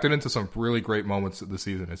has factored into some really great moments of the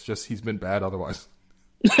season. It's just he's been bad otherwise.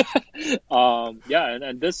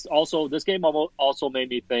 And this game also made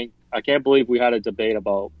me think. I can't believe we had a debate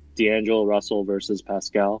about D'Angelo Russell versus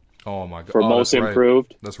Pascal. Oh my god! For most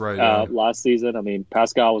improved. That's right. Last season, I mean,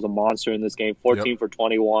 Pascal was a monster in this game. 14 for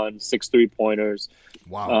 21, 6 3-pointers.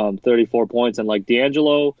 Wow. 34 points, and like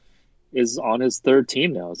D'Angelo is on his third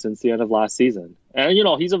team now since the end of last season. And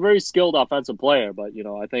he's a very skilled offensive player, but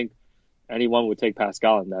I think anyone would take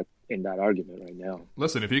Pascal in that argument right now.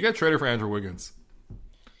 Listen, if you get traded for Andrew Wiggins,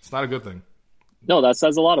 it's not a good thing. No, that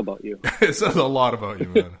says a lot about you. It says a lot about you,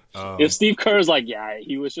 man. If Steve Kerr is like,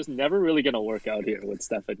 he was just never really going to work out here with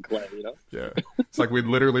Steph and Clay, Yeah. It's like we'd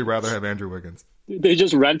literally rather have Andrew Wiggins. They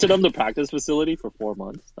just rented him the practice facility for 4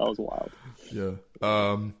 months. That was wild. Yeah.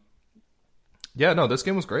 No, this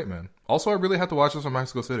game was great, man. Also, I really had to watch this from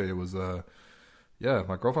Mexico City. It was, my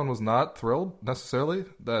girlfriend was not thrilled necessarily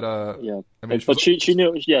that, I mean, but she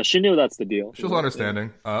knew, she knew that's the deal. She was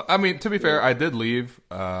understanding. Yeah. I mean, to be fair, I did leave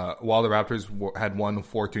while the Raptors had won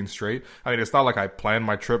 14 straight. I mean, it's not like I planned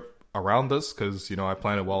my trip around this because, I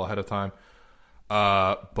planned it well ahead of time.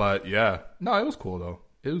 But yeah, no, it was cool though.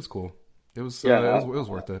 It was cool. It was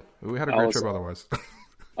worth it. We had a great trip otherwise.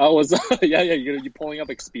 I was, you pulling up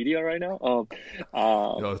Expedia right now?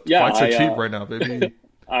 Flights are cheap right now, baby.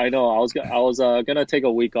 I know. I was gonna take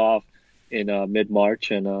a week off in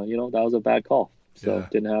mid-March, and that was a bad call, so it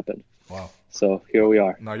didn't happen. Wow. So here we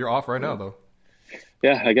are. Now you're off right now, though.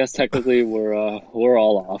 Yeah, I guess technically we're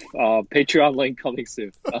all off. Patreon link coming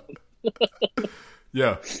soon.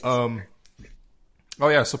 Yeah.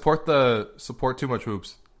 Support Too Much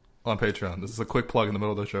Hoops on Patreon. This is a quick plug in the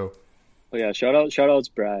middle of the show. Oh yeah, shout out's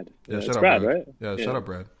Brad. Yeah, it's Brad, right? Yeah, shout out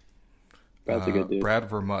Brad. Brad's a good dude. Brad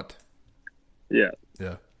Vermut. Yeah.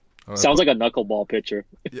 Yeah. Right. Sounds like a knuckleball pitcher.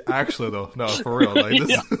 Yeah, actually, though, no, for real. Like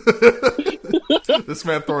this, this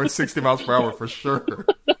man throwing 60 miles per hour for sure.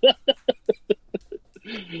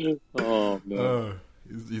 Oh man,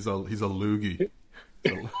 he's a loogie.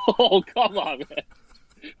 Oh come on, man!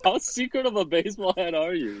 How secret of a baseball head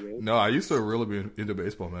are you, man? No, I used to really be into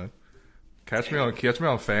baseball, man. Catch me on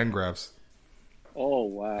Fangraphs. Oh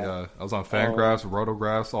wow! Yeah, I was on Fangraphs,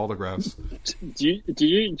 Rotographs, all the graphs. Do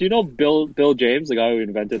you know Bill James, the guy who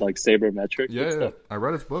invented like sabermetrics? Yeah, I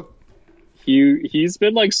read his book. He's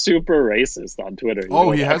been like super racist on Twitter.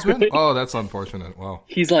 Oh, he has been? Oh, that's unfortunate. Wow.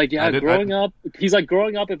 He's like, growing up,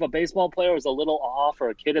 if a baseball player was a little off or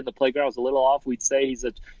a kid in the playground was a little off, we'd say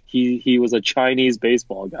he was a Chinese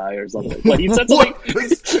baseball guy or something. Like, he said something.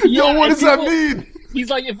 What does that mean? He's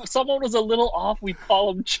like, if someone was a little off, we'd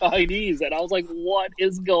call him Chinese. And I was like, what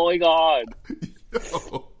is going on?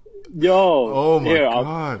 Yo. Oh my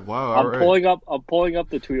God. Wow. I'm pulling up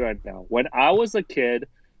the tweet right now. When I was a kid,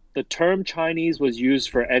 the term Chinese was used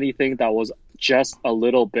for anything that was just a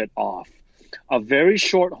little bit off. A very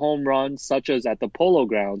short home run, such as at the Polo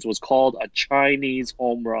Grounds, was called a Chinese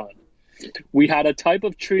home run. We had a type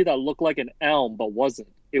of tree that looked like an elm, but wasn't.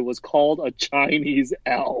 It was called a Chinese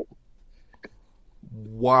elm.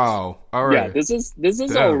 Wow. All right. Yeah, this is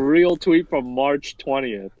a real tweet from March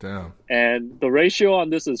 20th. Damn. And the ratio on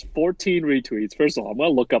this is 14 retweets. First of all, I'm going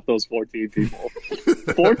to look up those 14 people.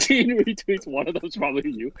 14 retweets. One of them's probably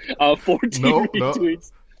you. 14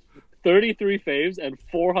 retweets, 33 faves, and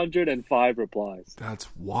 405 replies. That's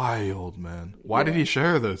wild, man. Why did he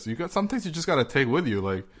share this? You got some things you just got to take with you,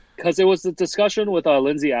 like. Because it was a discussion with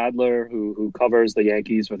Lindsay Adler, who covers the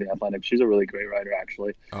Yankees for The Athletic. She's a really great writer,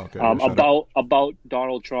 actually. Okay. About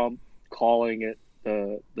Donald Trump calling it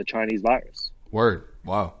the Chinese virus. Word.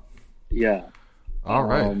 Wow. Yeah. All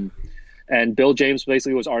right. And Bill James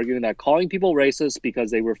basically was arguing that calling people racist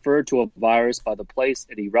because they referred to a virus by the place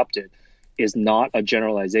it erupted is not a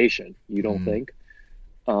generalization. You don't think?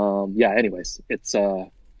 Anyways, it's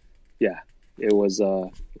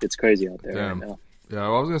it's crazy out there right now. Yeah,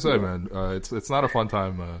 well, I was gonna say, man, it's not a fun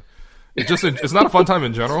time. It's not a fun time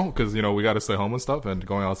in general because we got to stay home and stuff, and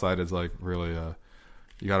going outside is like really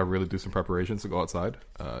you got to really do some preparations to go outside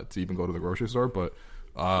to even go to the grocery store. But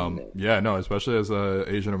especially as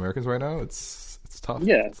Asian Americans right now, it's tough.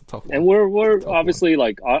 Yeah, it's a tough one. And we're obviously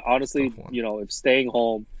one. Honestly, if staying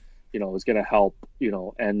home, is gonna help,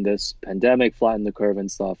 end this pandemic, flatten the curve and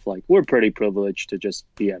stuff. Like, we're pretty privileged to just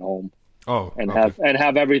be at home. Oh, and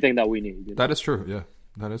have everything that we need. That is true. Yeah,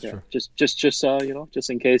 that is true. Just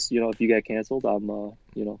in case if you get canceled, I'll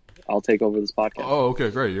take over this podcast. Oh,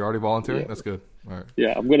 okay, great. You're already volunteering. Yeah. That's good. All right.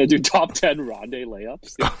 Yeah, I'm gonna do top 10 Ronde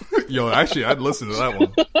layups. Yo, actually, I'd listen to that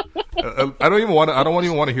one. I don't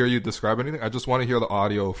even want to hear you describe anything. I just want to hear the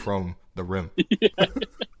audio from the rim. Yeah.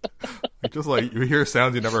 Just like you hear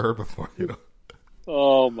sounds you never heard before.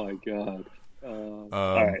 Oh my God. All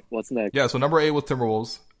right, what's next? Yeah, so number 8 was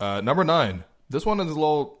Timberwolves. Number 9, this one is a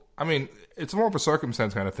little. I mean, it's more of a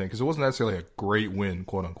circumstance kind of thing because it wasn't necessarily a great win,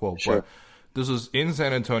 quote unquote. Sure. But this was in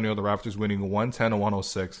San Antonio. The Raptors winning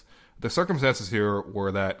 110-106. The circumstances here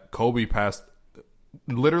were that Kobe passed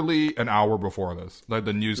literally an hour before this. Like,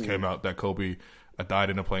 the news came out that Kobe died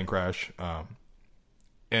in a plane crash.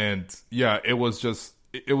 And yeah, it was just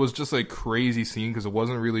a crazy scene because it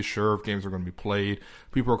wasn't really sure if games were going to be played.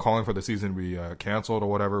 People were calling for the season to be canceled or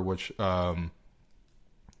whatever, which, I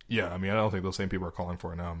don't think those same people are calling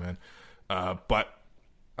for it now, man. But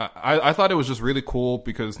I thought it was just really cool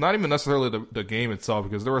because not even necessarily the game itself,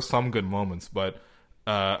 because there were some good moments, but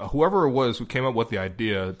whoever it was who came up with the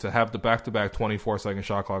idea to have the back-to-back 24-second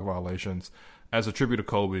shot clock violations as a tribute to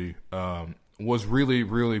Kobe was really,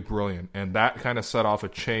 really brilliant. And that kind of set off a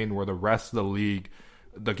chain where the rest of the league,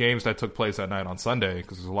 the games that took place that night on Sunday,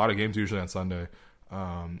 because there's a lot of games usually on Sunday,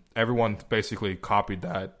 everyone basically copied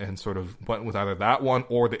that and sort of went with either that one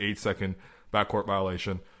or the 8-second backcourt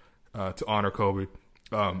violation to honor Kobe.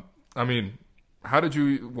 I mean, how did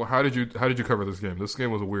you cover this game? This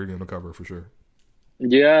game was a weird game to cover for sure.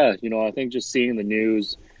 Yeah, I think just seeing the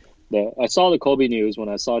news, I saw the Kobe news when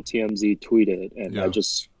I saw TMZ tweet it, and I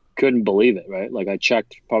just couldn't believe it, right? Like, I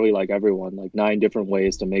checked probably like everyone, like 9 different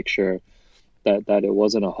ways to make sure that it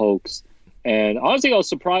wasn't a hoax. And honestly, I was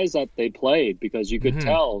surprised that they played because you could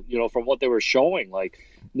tell, from what they were showing, like,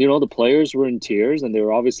 the players were in tears and they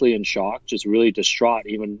were obviously in shock, just really distraught,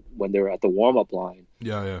 even when they were at the warm-up line.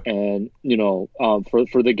 Yeah. And,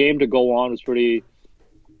 for the game to go on was pretty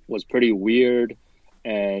weird.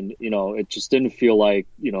 And, it just didn't feel like,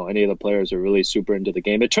 any of the players are really super into the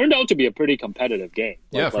game. It turned out to be a pretty competitive game.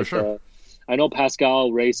 For sure. I know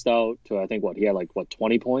Pascal raced out to, he had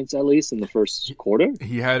 20 points at least in the first quarter?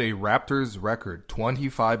 He had a Raptors record,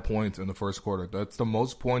 25 points in the first quarter. That's the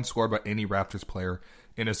most points scored by any Raptors player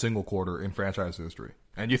in a single quarter in franchise history.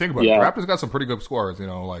 And you think about it, the Raptors got some pretty good scores, Vince,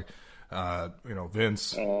 DeMar,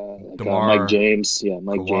 Mike James,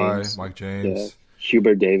 Kawhi, Mike James. Yeah.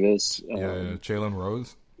 Hubert Davis. Jalen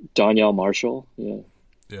Rose. Donyell Marshall. Yeah.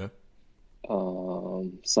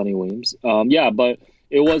 Sonny Weems. But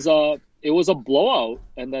it was a blowout,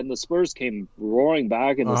 and then the Spurs came roaring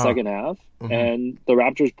back in the second half, and the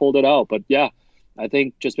Raptors pulled it out. But I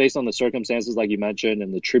think just based on the circumstances, like you mentioned,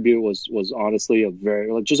 and the tribute was honestly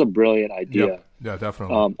just a brilliant idea. Yep. Yeah,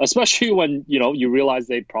 definitely. Especially when you realize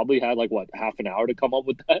they probably had half an hour to come up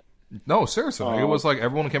with that. No, seriously, it was like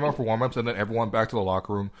everyone came out for warm-ups and then everyone back to the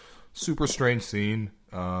locker room. Super strange scene,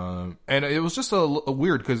 and it was just a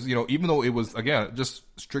weird because even though it was, again, just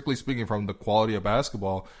strictly speaking from the quality of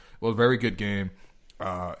basketball, it was a very good game.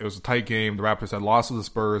 It was a tight game. The Raptors had lost to the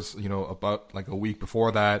Spurs, about like a week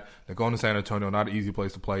before that. They're going to San Antonio, not an easy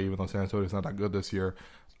place to play, even though San Antonio's not that good this year.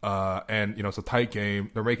 And it's a tight game.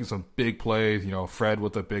 They're making some big plays. Fred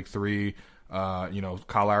with a big three.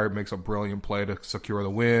 Kyle Lowry makes a brilliant play to secure the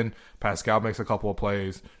win. Pascal makes a couple of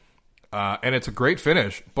plays. And it's a great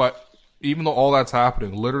finish, but even though all that's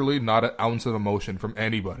happening, literally not an ounce of emotion from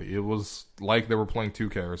anybody. It was like they were playing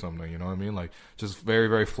 2K or something, you know what I mean? Like, just very,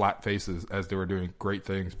 very flat faces as they were doing great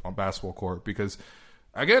things on basketball court. Because,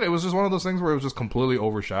 again, it was just one of those things where it was just completely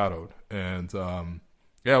overshadowed. And,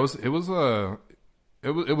 it was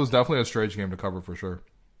definitely a strange game to cover for sure.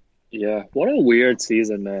 Yeah, what a weird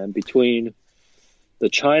season, man. Between the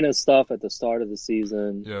China stuff at the start of the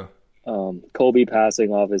season. Yeah. Kobe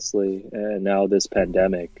passing, obviously, and now this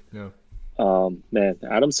pandemic. Yeah. Man,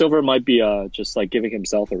 Adam Silver might be just like giving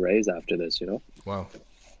himself a raise after this, Wow.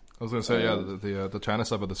 I was gonna say, the China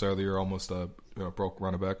stuff at the start of the year almost broke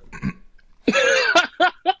running back.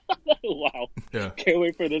 Wow. Yeah. Can't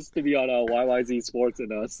wait for this to be on YYZ Sports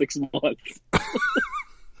in 6 months.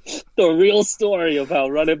 The real story of how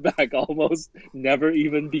running back almost never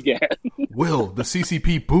even began. Will, the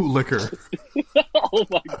CCP bootlicker. Oh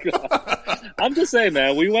my god! I'm just saying,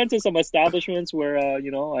 man. We went to some establishments where, I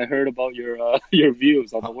heard about your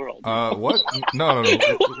views on the world. What? No.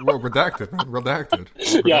 Well, redacted, man. Redacted.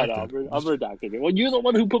 Yeah, no, I'm redacting it. Well, you're the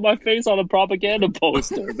one who put my face on a propaganda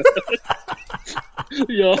poster, man.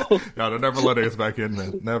 Yo. No, they're never letting us back in,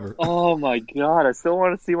 man. Never. Oh my god! I still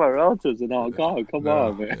want to see my relatives and Hong Kong. Come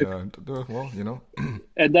on, man. Yeah, well,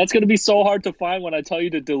 And that's going to be so hard to find when I tell you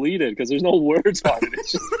to delete it because there's no words on it.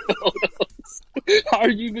 It's just photos. How are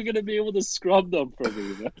you even going to be able to scrub them for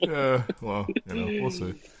me, man? Yeah, well, we'll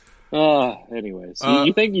see. Anyways,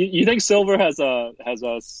 you think Silver has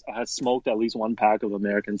smoked at least one pack of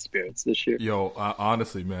American Spirits this year? Yo,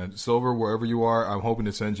 honestly, man, Silver, wherever you are, I'm hoping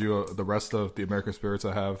to send you the rest of the American Spirits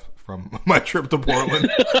I have from my trip to Portland,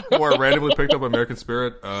 where I randomly picked up American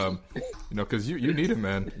Spirit. Because you need it,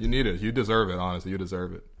 man. You need it. You deserve it. Honestly, you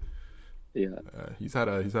deserve it. Yeah. He's had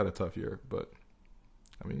a tough year, but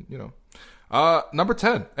I mean, number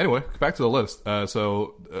 10. Anyway, back to the list.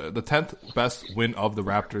 So the 10th best win of the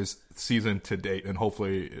Raptors season to date, and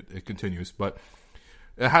hopefully it continues. But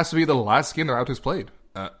it has to be the last game the Raptors played.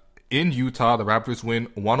 In Utah, the Raptors win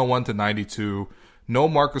 101-92. No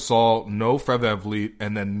Marc Gasol, no Fred VanVleet,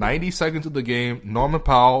 and then 90 seconds of the game, Norman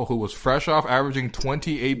Powell, who was fresh off averaging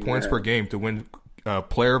 28 points per game to win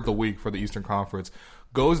Player of the Week for the Eastern Conference,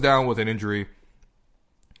 goes down with an injury.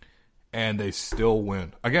 And they still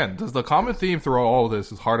win. Again, the common theme throughout all of this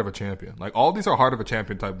is heart of a champion. Like, all these are heart of a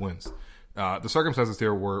champion type wins. The circumstances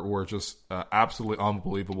here were just absolutely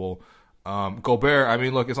unbelievable. Gobert, I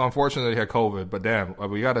mean, look, it's unfortunate that he had COVID, but damn,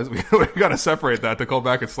 we gotta separate that to go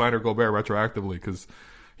back and slander Gobert retroactively because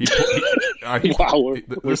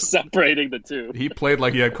we're separating the two. He played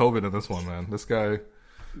like he had COVID in this one, man. This guy,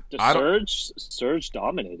 Serge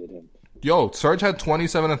dominated him. Yo, Serge had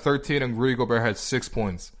 27 and 13, and Rudy Gobert had 6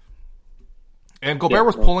 points. And Gobert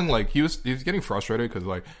was pulling, he was getting frustrated because,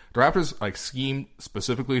 the Raptors, schemed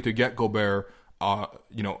specifically to get Gobert, out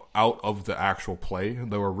of the actual play.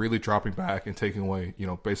 They were really dropping back and taking away,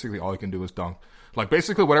 basically all he can do is dunk.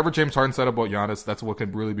 Basically whatever James Harden said about Giannis, that's what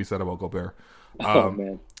can really be said about Gobert.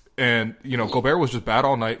 Man. And, Gobert was just bad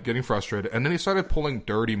all night, getting frustrated. And then he started pulling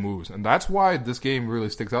dirty moves. And that's why this game really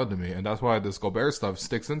sticks out to me. And that's why this Gobert stuff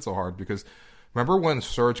sticks in so hard because remember when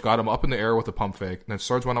Serge got him up in the air with a pump fake, and then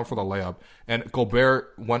Serge went up for the layup, and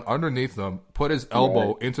Gobert went underneath them, put his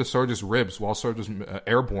elbow into Serge's ribs while Serge was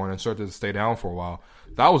airborne and Serge had to stay down for a while.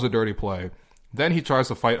 That was a dirty play. Then he tries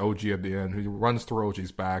to fight OG at the end. He runs through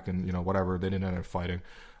OG's back and, whatever. They didn't end up fighting.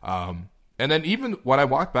 And then even when I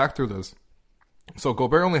walked back through this, so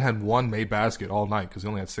Gobert only had one made basket all night because he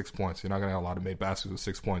only had 6 points. You're not going to have a lot of made baskets with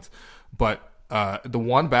 6 points. But the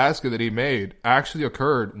one basket that he made actually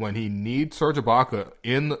occurred when he kneed Serge Ibaka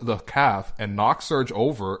in the calf and knocked Serge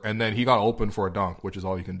over, and then he got open for a dunk, which is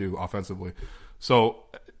all you can do offensively. So,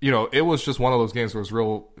 it was just one of those games where it was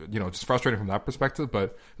real, just frustrating from that perspective, but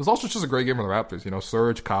it was also just a great game for the Raptors.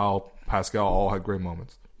 Serge, Kyle, Pascal all had great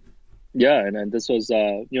moments. Yeah, and this was,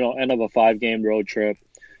 end of a 5-game road trip,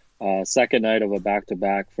 second night of a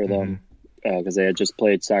back-to-back for them because they had just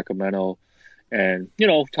played Sacramento And,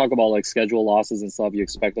 talk about like schedule losses and stuff. You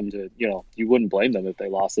expect them to, you wouldn't blame them if they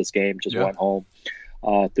lost this game, just went home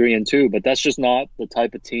 3-2. But that's just not the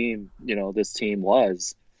type of team, this team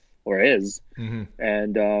was or is. Mm-hmm.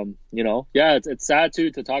 And, it's sad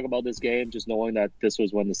too to talk about this game, just knowing that this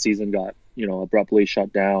was when the season got, abruptly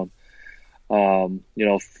shut down.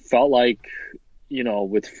 Felt like,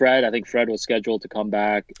 with Fred, I think Fred was scheduled to come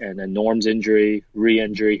back, and then Norm's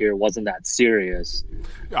re-injury here wasn't that serious.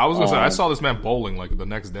 I was going to say, I saw this man bowling like the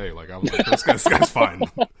next day. Like I was like, this guy's fine.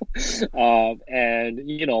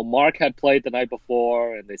 And, Mark had played the night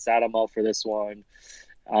before, and they sat him out for this one.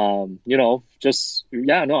 I don't know,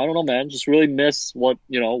 man. Just really miss what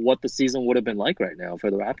the season would have been like right now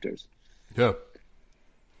for the Raptors. Yeah.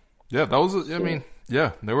 Yeah, that was,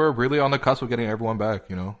 they were really on the cusp of getting everyone back,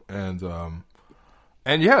 and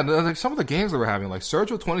like some of the games that we're having, like Serge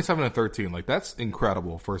with 27-13, like that's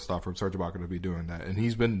incredible. First off, from Serge Ibaka to be doing that, and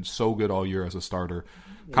he's been so good all year as a starter.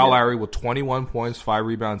 Kyle Lowry with 21 points, 5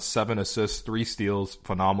 rebounds, 7 assists, 3 steals,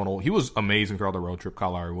 phenomenal. He was amazing throughout the road trip.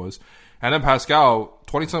 Kyle Lowry was, and then Pascal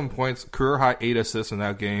 27 points, career high 8 assists in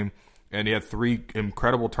that game, and he had 3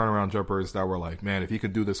 incredible turnaround jumpers that were like, man, if he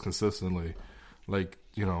could do this consistently, like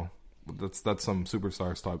that's some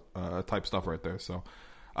superstars type stuff right there. So.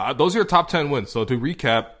 Those are your top 10 wins. So to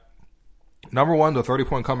recap, number 1, the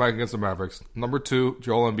 30-point comeback against the Mavericks. Number 2,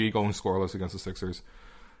 Joel Embiid going scoreless against the Sixers.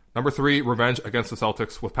 Number 3, revenge against the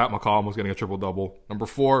Celtics with Pat McCallum was getting a triple-double. Number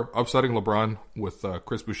 4, upsetting LeBron with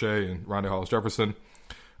Chris Boucher and Rondae Hollis-Jefferson.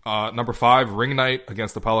 Number 5, ring night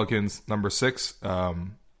against the Pelicans. Number 6,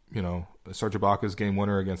 Serge Ibaka's game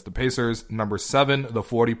winner against the Pacers. Number 7, the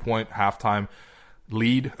 40-point halftime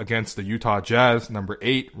lead against the Utah Jazz. Number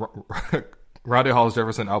 8, Rondae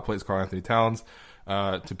Hollis-Jefferson outplays Karl-Anthony Towns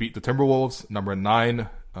to beat the Timberwolves. Number 9,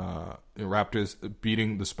 Raptors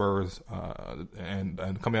beating the Spurs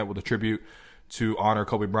and coming out with a tribute to honor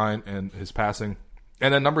Kobe Bryant and his passing.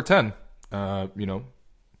 And then number 10,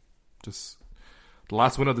 just the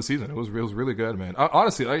last win of the season. It was really good, man.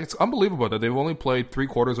 Honestly, it's unbelievable that they've only played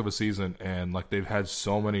 3/4 of a season and like they've had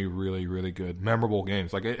so many really, really good, memorable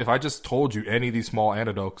games. Like if I just told you any of these small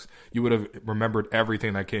anecdotes, you would have remembered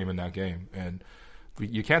everything that came in that game. And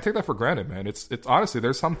you can't take that for granted, man. It's honestly,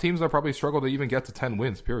 there's some teams that probably struggle to even get to 10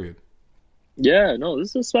 wins, period. Yeah, no,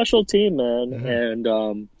 this is a special team, man. Mm-hmm.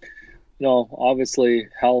 And, obviously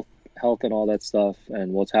health and all that stuff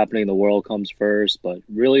and what's happening in the world comes first, but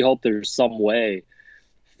really hope there's some way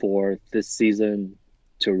for this season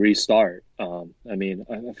to restart. I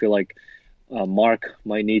feel like Mark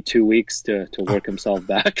might need 2 weeks to work himself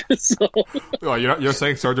back. So well, you're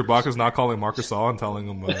saying Serge Ibaka's not calling Marc Gasol and telling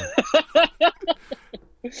him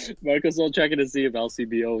Marc Gasol checking to see if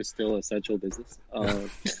LCBO is still essential business.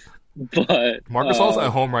 But Marc Gasol's at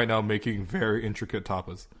home right now making very intricate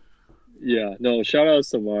tapas. Yeah, no, shout outs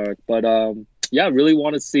to Mark. But really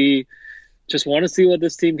want to see what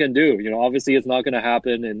this team can do. Obviously it's not going to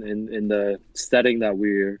happen in the setting that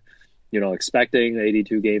we're, expecting, the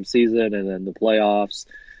 82-game season and then the playoffs.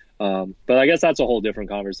 But I guess that's a whole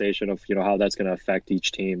different conversation of, how that's going to affect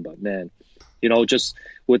each team. But man, just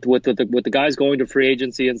with the guys going to free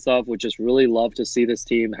agency and stuff, would just really love to see this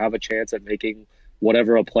team have a chance at making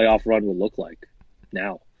whatever a playoff run would look like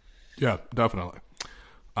now. Yeah, definitely.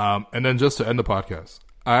 And then just to end the podcast,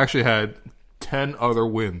 I actually had 10 other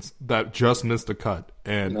wins that just missed a cut,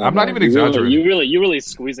 and I'm not even exaggerating. You're really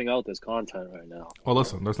squeezing out this content right now. Well,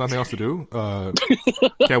 listen, there's nothing else to do.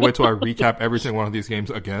 Can't wait till I recap every single one of these games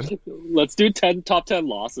again. Let's do top 10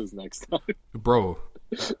 losses next time, bro.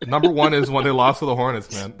 Number 1 is when they lost to the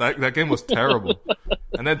Hornets, man. That game was terrible.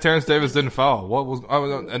 And then Terrence Davis didn't foul.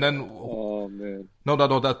 Oh man. No.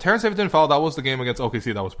 That Terrence Davis didn't foul. That was the game against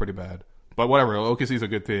OKC. That was pretty bad. But whatever. OKC's a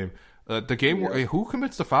good team. The game where who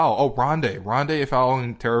commits the foul? Oh, Rondae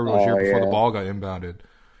fouling Terry Rozier before the ball got inbounded.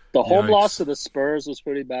 The home loss to the Spurs was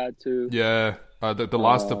pretty bad too. Yeah, the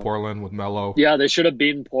loss to Portland with Melo. Yeah, they should have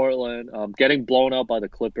beaten Portland. Getting blown out by the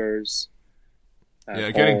Clippers.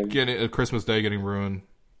 Getting Christmas Day getting ruined.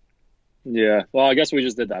 Yeah, well, I guess we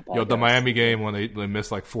just did that podcast. The Miami game when they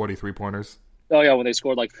missed like 43 pointers. Oh yeah, when they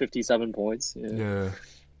scored like 57 points. Yeah.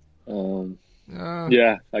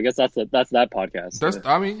 Yeah, I guess that's that podcast.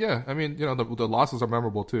 The losses are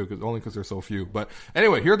memorable too, because they're so few. But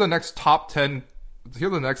anyway, here are the next top 10. Here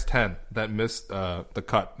are the next 10 that missed the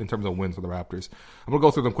cut in terms of wins for the Raptors. I'm gonna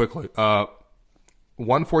go through them quickly.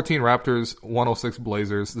 114 Raptors, 106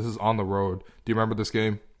 Blazers. This is on the road. Do you remember this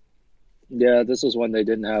game? Yeah, this was when they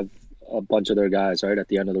didn't have a bunch of their guys, right, at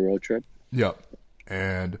the end of the road trip. Yep.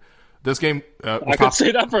 And this game, I could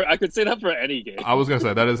say that for any game. I was gonna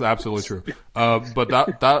say that is absolutely true. But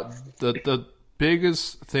the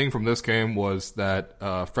biggest thing from this game was that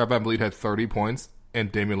Fred VanVleet had 30 points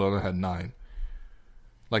and Damian Lillard had 9.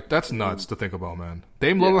 Like, that's nuts to think about, man.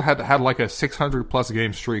 Dame Lillard had like a 600-plus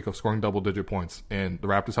game streak of scoring double-digit points, and the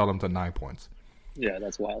Raptors held him to 9 points. Yeah,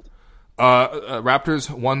 that's wild. Raptors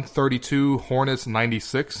 132, Hornets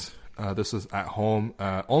 96. This is at home.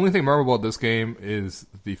 Only thing memorable about this game is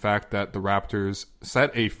the fact that the Raptors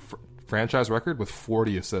set a franchise record with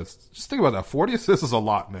 40 assists. Just think about that. 40 assists is a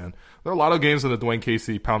lot, man. There are a lot of games in the Dwayne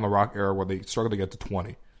Casey Pound the Rock era where they struggle to get to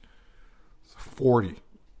 20. 40.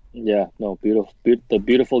 Yeah, no, the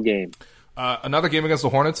beautiful game. Another game against the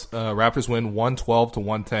Hornets. Raptors win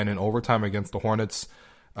 112-110 in overtime against the Hornets.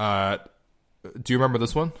 Do you remember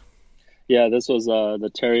this one? Yeah, this was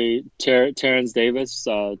the Terrence Davis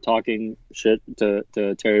talking shit to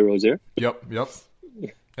Terry Rozier. Yep.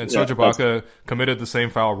 And Serge Ibaka committed the same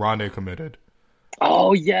foul Rondae committed.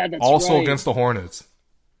 Oh, yeah, that's also right. Against the Hornets.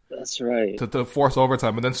 That's right. To force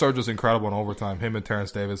overtime. And then Serge was incredible in overtime. Him and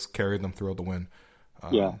Terrence Davis carried them through the win.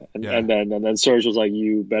 And then Serge was like,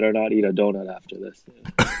 "You better not eat a donut after this."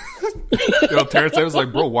 Terrence Davis was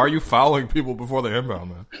like, "Bro, why are you fouling people before the inbound,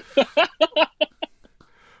 man?"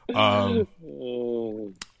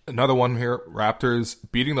 Another one here: Raptors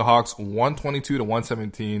beating the Hawks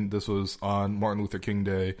 122-117. This was on Martin Luther King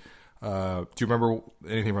Day. Do you remember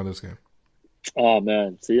anything from this game? Oh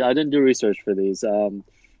man, see, I didn't do research for these.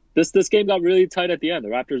 This game got really tight at the end. The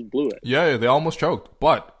Raptors blew it. Yeah, they almost choked,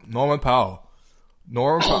 but Norman Powell.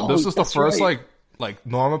 This is the first right. like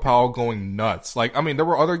Norman Powell going nuts. Like, I mean, there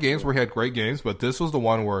were other games where he had great games, but this was the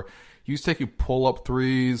one where he was taking pull-up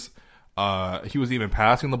threes. He was even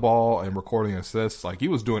passing the ball and recording assists. Like, he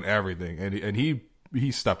was doing everything, and he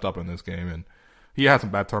stepped up in this game, and he had some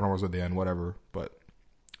bad turnovers at the end, whatever. But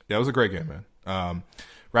yeah, it was a great game, man.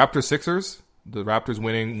 Raptors Sixers. The Raptors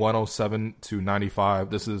winning 107-95.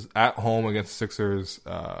 This is at home against the Sixers.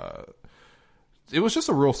 It was just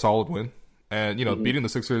a real solid win. And, beating the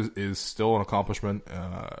Sixers is still an accomplishment.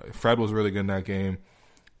 Fred was really good in that game.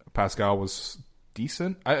 Pascal was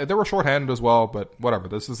decent. They were shorthanded as well, but whatever.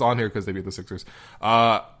 This is on here because they beat the Sixers.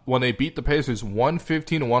 When they beat the Pacers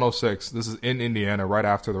 115-106, this is in Indiana, right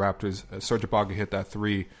after the Raptors. Serge Ibaka hit that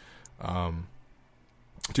three. Do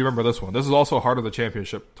you remember this one? This is also heart of the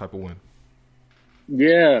championship type of win.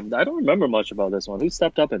 Yeah, I don't remember much about this one. Who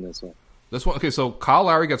stepped up in this one? This one, okay, so Kyle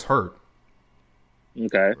Lowry gets hurt.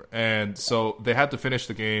 Okay. And so they had to finish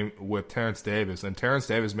the game with Terrence Davis, and Terrence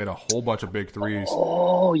Davis made a whole bunch of big threes.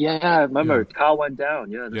 Oh, yeah, I remember. Yeah. Kyle went down.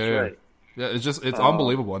 Yeah, that's right. Yeah, it's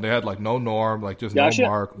unbelievable. And they had, no Norm, no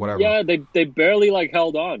Mark, whatever. Yeah, they barely,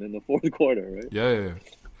 held on in the fourth quarter, right? Yeah.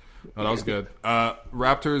 Oh, that was good.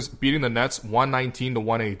 Raptors beating the Nets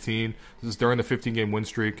 119-118. This is during the 15-game win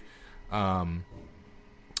streak.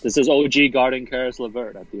 This is OG guarding Karis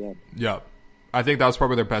LeVert at the end. Yeah. I think that was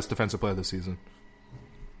probably their best defensive play of the season.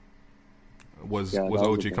 Was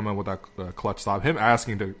OG coming with that clutch stop. Him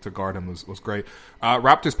asking to guard him was great.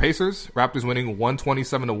 Raptors Pacers. Raptors winning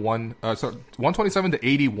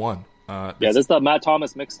 127-81. This is the Matt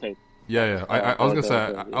Thomas mixtape. Yeah. I was gonna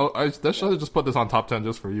say I should have just put this on top 10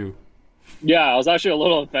 just for you. Yeah, I was actually a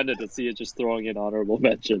little offended to see it just throwing in honorable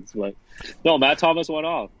mentions, but no, Matt Thomas went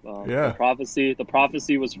off. The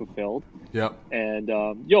prophecy was fulfilled. Yep. And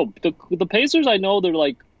the Pacers, I know they're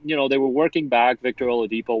they were working back, Victor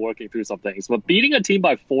Oladipo working through some things, but beating a team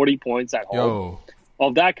by 40 points at home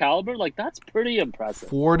of that caliber, that's pretty impressive.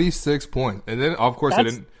 46 points, and then of course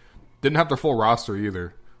they didn't have their full roster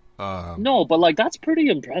either. No, but that's pretty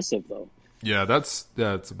impressive though. Yeah, that's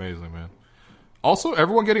amazing, man. Also,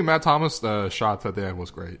 everyone getting Matt Thomas shots at the end was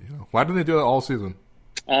great. Why didn't they do that all season?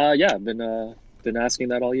 I've been asking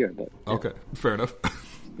that all year, but yeah. Okay, fair enough.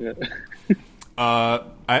 Yeah.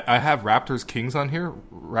 I have Raptors Kings on here.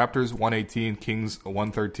 Raptors 118, Kings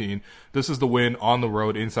 113. This is the win on the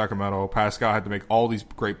road in Sacramento. Pascal had to make all these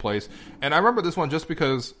great plays, and I remember this one just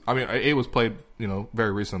because it was played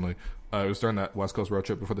very recently. It was during that West Coast road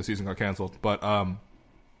trip before the season got canceled. But the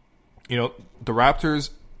Raptors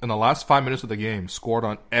in the last 5 minutes of the game scored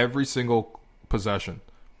on every single possession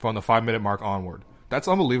from the 5-minute mark onward. That's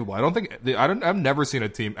unbelievable. I've never seen a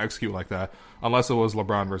team execute like that unless it was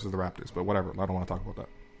LeBron versus the Raptors. But whatever, I don't want to talk about that.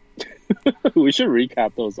 We should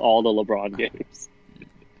recap all the LeBron games.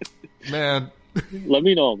 Man, let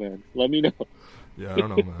me know, man. Let me know. Yeah, I don't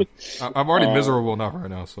know, man. I'm already miserable enough right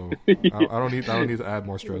now, so I don't need to add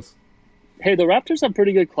more stress. Hey, the Raptors have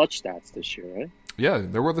pretty good clutch stats this year, right? Yeah,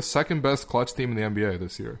 they were the second best clutch team in the NBA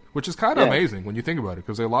this year, which is kind of amazing when you think about it,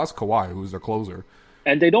 because they lost Kawhi, who's their closer.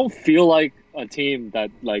 And they don't feel like a team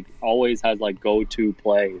that always has go-to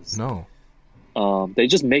plays. No. They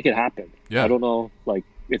just make it happen. Yeah. I don't know,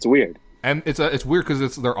 it's weird. And it's weird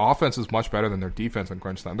because their offense is much better than their defense in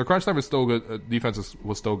crunch time. Their crunch time is still good. Defense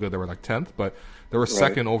was still good. They were like 10th, but they were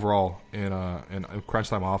second overall in crunch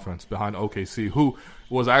time offense behind OKC, who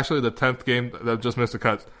was actually the 10th game that just missed the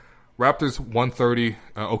cut. Raptors 130,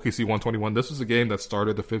 OKC 121. This was a game that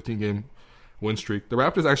started the 15-game win streak. The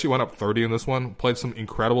Raptors actually went up 30 in this one, played some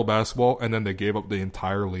incredible basketball, and then they gave up the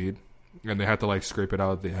entire lead, and they had to like scrape it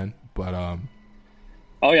out at the end. But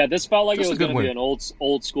oh yeah, this felt like it was going to be an old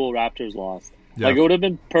school Raptors loss. Yeah. Like it would have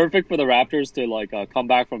been perfect for the Raptors to like come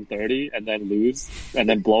back from 30 and then lose and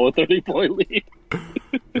then blow a 30-point lead.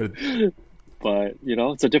 But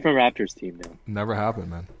it's a different Raptors team now. Never happened,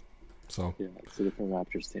 man. So yeah, it's a different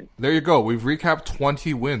Raptors team. There you go. We've recapped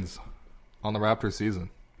 20 wins on the Raptors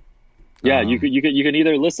season. Yeah, you can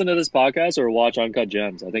either listen to this podcast or watch Uncut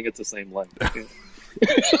Gems. I think it's the same length.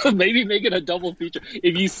 Maybe make it a double feature.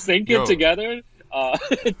 If you sync it together,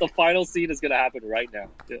 the final scene is going to happen right now.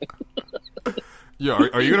 Yeah,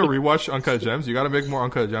 are you going to rewatch Uncut Gems? You got to make more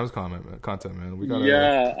Uncut Gems content, man. We got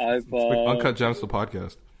I've Uncut Gems the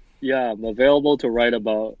podcast. Yeah, I'm available to write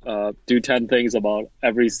about do 10 things about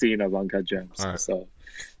every scene of Uncut Gems. Right. So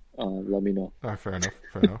let me know. All right, fair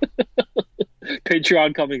enough.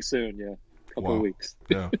 Patreon coming soon, yeah. Couple of weeks.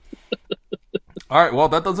 Yeah. All right, well,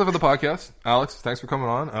 that does it for the podcast. Alex, thanks for coming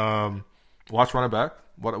on. Watch Run It Back.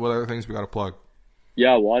 What other things we got to plug?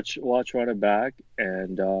 Yeah, watch Run It Back.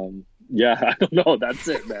 And, I don't know. That's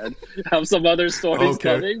it, man. Have some other stories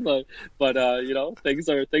coming, but things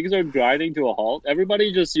are grinding to a halt.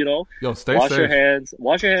 Everybody just, stay wash safe.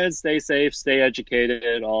 Wash your hands, stay safe, stay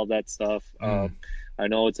educated, all that stuff. I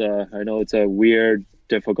know it's a weird,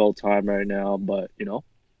 difficult time right now, but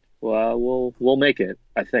we'll make it,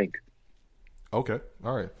 I think. Okay,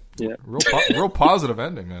 all right. Yeah, real positive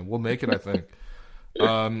ending, man. We'll make it, I think.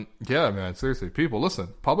 Yeah, man. Seriously, people, listen.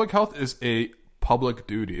 Public health is a public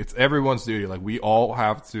duty. It's everyone's duty. Like we all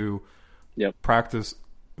have to practice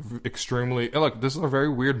extremely. And look, this is a very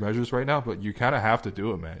weird measures right now, but you kind of have to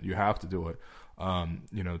do it, man. You have to do it.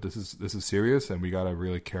 This is serious, and we gotta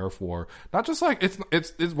really care for not just like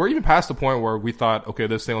it's we're even past the point where we thought, okay,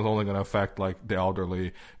 this thing was only going to affect like the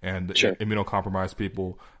elderly and immunocompromised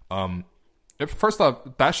people. First off,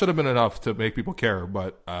 that should have been enough to make people care,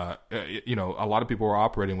 but a lot of people are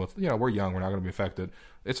operating with, we're young, we're not going to be affected.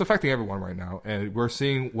 It's affecting everyone right now, and we're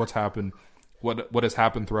seeing what's happened, what has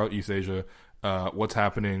happened throughout East Asia. What's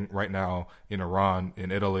happening right now in Iran,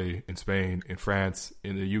 in Italy, in Spain, in France,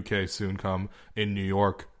 in the UK, soon come, in New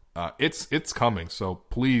York. It's coming. So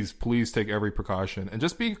please take every precaution and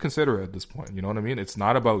just be considerate at this point. You know what I mean? It's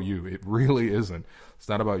not about you. It really isn't. It's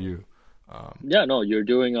not about you. You're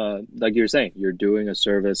doing like you're saying, you're doing a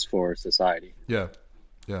service for society. Yeah.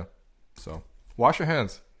 So wash your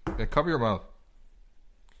hands and cover your mouth.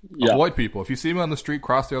 Yeah. Avoid people. If you see me on the street,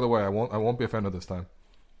 cross the other way. I won't be offended this time.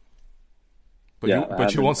 But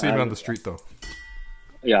you won't see me on the street, though.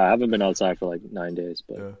 Yeah, I haven't been outside for like 9 days.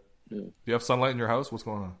 But yeah. Do you have sunlight in your house? What's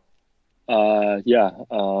going on?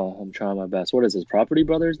 I'm trying my best. What is this, Property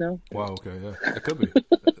Brothers now? Wow, okay, yeah. It could be.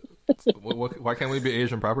 Why can't we be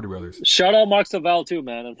Asian Property Brothers? Shout out Mark Savell, too,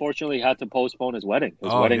 man. Unfortunately, he had to postpone his wedding.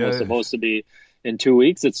 His wedding was supposed to be in 2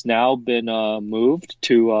 weeks. It's now been moved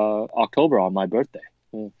to October on my birthday.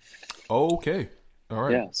 Okay. All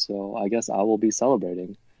right. Yeah, so I guess I will be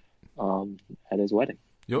celebrating at his wedding.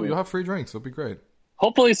 You'll have free drinks. It'll be great.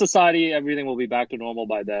 Hopefully, society, everything will be back to normal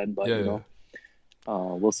by then. But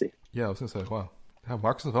we'll see. Yeah, I was gonna say, wow,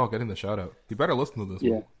 Mark Savell getting the shout out. You better listen to this.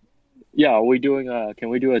 Yeah, one. Yeah. Are we doing? Can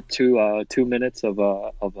we do a 2 minutes of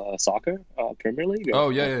soccer Premier League? Oh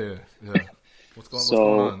yeah. What's going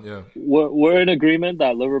on? Yeah, we're in agreement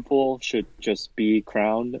that Liverpool should just be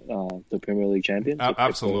crowned the Premier League champions.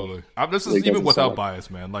 Absolutely. This is even without bias,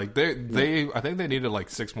 man. Like they, I think they needed like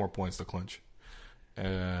 6 more points to clinch,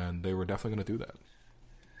 and they were definitely going to do that.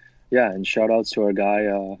 Yeah, and shout outs to our guy.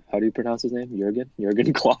 How do you pronounce his name?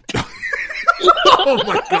 Jurgen Klopp. Oh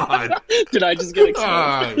my God! Did I just get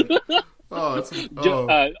excited?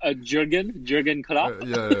 Jurgen Klopp.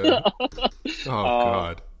 Yeah. Oh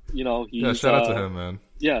God. He's, shout out to him, man.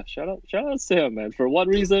 Yeah, shout outs to him, man. For what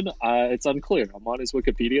reason? It's unclear. I'm on his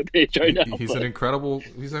Wikipedia page right now. He's an incredible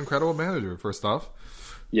manager. First off,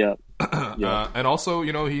 yeah. And also,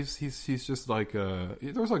 he's just like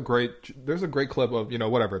there's a great clip of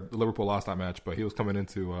whatever, Liverpool lost that match, but he was coming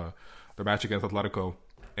into their match against Atletico,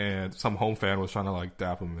 and some home fan was trying to like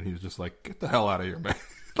dap him, and he was just like, "Get the hell out of here, man!"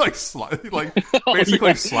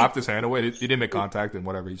 basically slapped his hand away. He didn't make contact and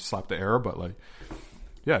whatever. He slapped the air, but like.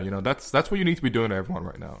 Yeah, that's what you need to be doing to everyone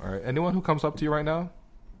right now. All right, anyone who comes up to you right now,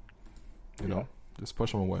 just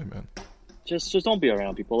push them away, man. just don't be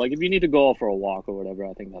around people. Like if you need to go out for a walk or whatever,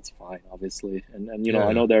 I think that's fine, obviously. And you know,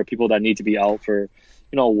 I know there are people that need to be out for,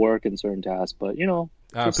 you know, work and certain tasks, but you know,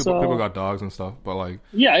 people got dogs and stuff, but like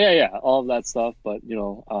all of that stuff. But you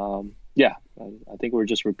know, I think we're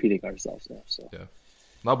just repeating ourselves there. So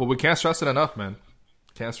no, but we can't stress it enough, man.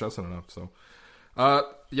 Can't stress it enough. So,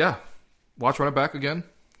 watch Run It Back again.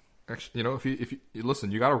 Actually, you know, if you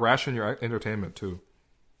listen, you got to ration your entertainment too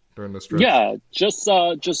during this stretch. Yeah, just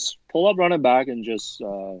pull up Run It Back and just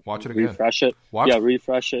watch it again. Refresh it.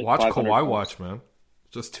 Refresh it. Watch Kawhi watch, man.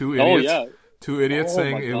 Just two idiots. Two idiots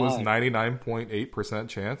saying it was 99.8%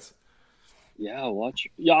 chance. Yeah, watch.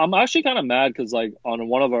 Yeah, I'm actually kind of mad because like on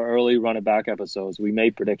one of our early Run It Back episodes, we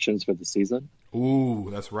made predictions for the season. Ooh,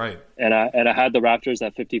 that's right. And I had the Raptors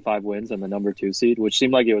at 55 wins and the number 2 seed, which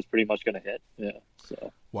seemed like it was pretty much going to hit. Yeah.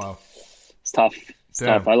 So wow, it's tough. It's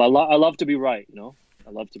tough. I love to be right. You know,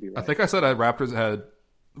 I love to be right. I think I said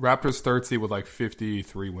Raptors third seed with like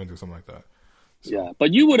 53 wins or something like that. So. Yeah,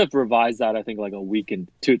 but you would have revised that. I think like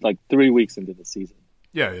 3 weeks into the season.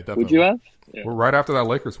 Yeah, definitely. Would you have? Yeah. We're right after that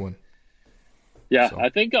Lakers win. Yeah, so. I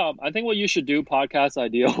think what you should do, podcast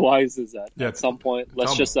idea wise, is that at some point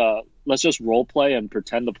let's just role play and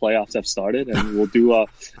pretend the playoffs have started, and we'll do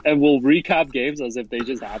and we'll recap games as if they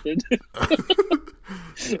just happened.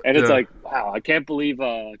 And it's like, wow, I can't believe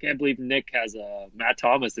Nick has Matt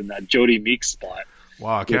Thomas in that Jody Meeks spot.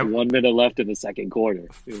 Wow, with 1 minute left in the second quarter.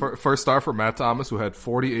 First start for Matt Thomas, who had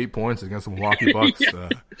 48 points against the Milwaukee Bucks.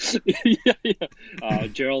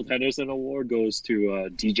 Gerald Henderson Award goes to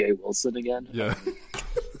DJ Wilson again. Yeah.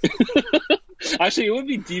 Actually, it would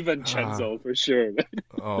be DiVincenzo for sure.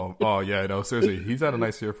 Yeah, no, seriously, he's had a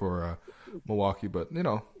nice year for Milwaukee, but you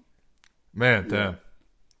know, man, damn.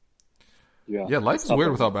 Yeah, life is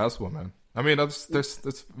weird without basketball, man. I mean,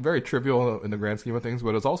 that's very trivial in the grand scheme of things,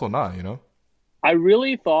 but it's also not, you know. I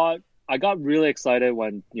really thought I got really excited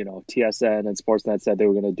when, you know, TSN and Sportsnet said they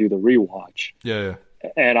were going to do the rewatch. Yeah.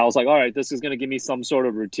 And I was like, all right, this is going to give me some sort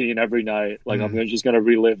of routine every night. Like, I'm just going to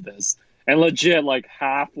relive this. And legit, like,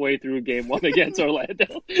 halfway through game 1 against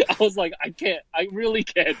Orlando, I was like, I really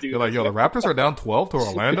can't do You're this. Like, yo, the Raptors are down 12 to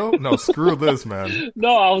Orlando? No, screw this, man.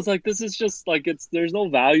 No, I was like, this is just, like, there's no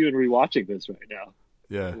value in rewatching this right now.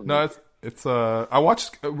 Yeah. No, it's I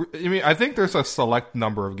think there's a select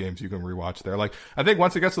number of games you can rewatch there. Like, I think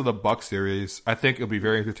once it gets to the Bucks series, I think it'll be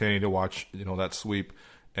very entertaining to watch, you know, that sweep,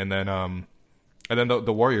 and then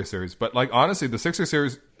the Warriors series. But like, honestly, the Sixers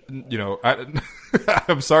series, you know,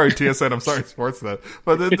 I'm sorry TSN, I'm sorry Sportsnet,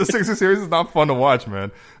 but the Sixers series is not fun to watch,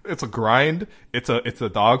 man. It's a grind. It's a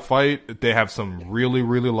dogfight. They have some really,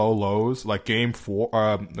 really low lows, like game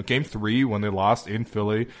 3 when they lost in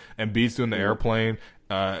Philly, and Embiid's doing the airplane.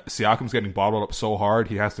 Siakam's getting bottled up so hard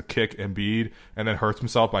he has to kick Embiid and then hurts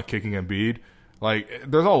himself by kicking Embiid. Like,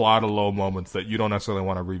 there's a lot of low moments that you don't necessarily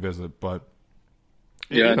want to revisit, but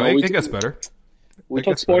it gets better. We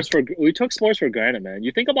took sports for granted, man.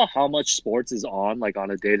 You think about how much sports is on, like,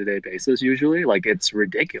 on a day-to-day basis usually, like, it's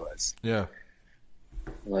ridiculous. Yeah.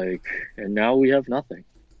 Like, and now we have nothing.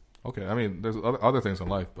 Okay, I mean, there's other things in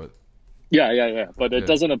life, but yeah. But it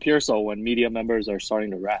doesn't appear so when media members are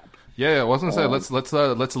starting to rap. Yeah, I was gonna say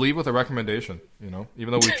let's leave with a recommendation. You know,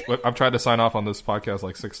 even though I've tried to sign off on this podcast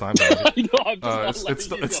like 6 times already.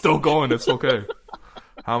 It's still going. It's okay.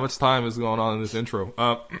 How much time is going on in this intro?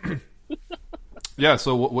 Yeah.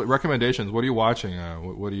 So, what recommendations? What are you watching?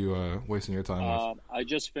 What are you wasting your time with? I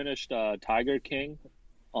just finished Tiger King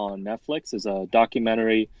on Netflix. Is a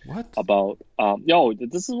documentary about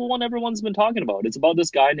this is the one everyone's been talking about. It's about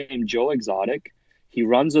this guy named Joe Exotic. He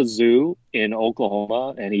runs a zoo in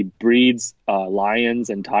Oklahoma and he breeds lions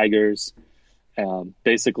and tigers.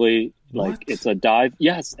 Basically, like, it's a dive.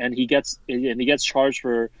 Yes, and he gets charged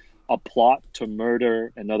for a plot to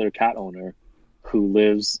murder another cat owner who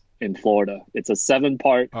lives in Florida. It's a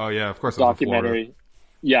 7-part. Oh yeah, of course. Documentary.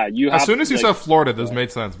 Yeah, as soon as you said Florida, this made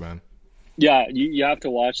sense, man. Yeah, you have to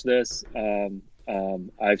watch this.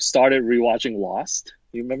 I've started rewatching Lost.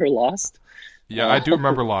 You remember Lost? Yeah, I do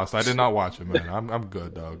remember Lost. I did not watch it, man. I'm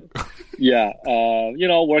good, dog. Yeah,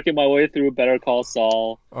 working my way through Better Call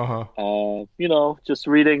Saul. Just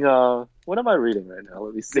reading. What am I reading right now?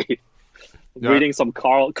 Let me see. Reading some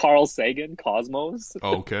Carl Sagan, Cosmos.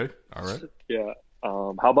 Oh, okay, all right. Yeah.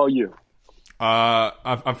 How about you?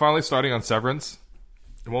 I'm finally starting on Severance.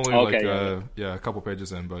 I'm only a couple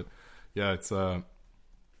pages in, but yeah, it's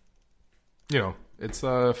it's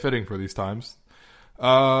fitting for these times.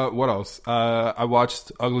 What else? I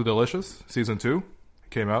watched Ugly Delicious season 2. It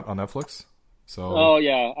came out on Netflix. So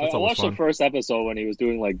I watched the first episode when he was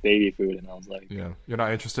doing like baby food, and I was like, yeah, you're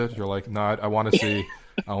not interested. You're like, nah, I want to see.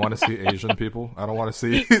 I want to see Asian people. I don't want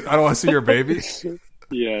to see your baby.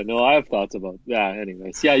 Yeah, no, I have thoughts about that. Yeah,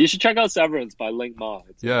 anyways, yeah, you should check out Severance by Link Ma.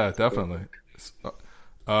 Yeah, definitely.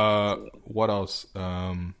 What else?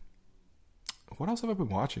 What else have I been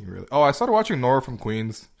watching, really? Oh, I started watching Nora from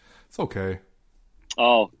Queens. It's okay.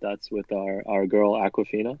 Oh, that's with our girl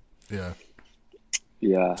Awkwafina. Yeah.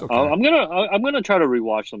 Yeah. Okay. I'm gonna try to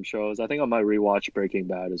rewatch some shows. I think I might rewatch Breaking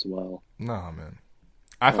Bad as well. Nah, man.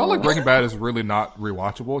 I felt like Breaking Bad is really not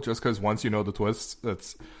rewatchable just because once you know the twists,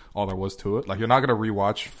 that's all there was to it. Like, you're not going to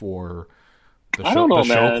rewatch for the show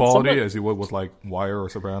quality as you would with, like, Wire or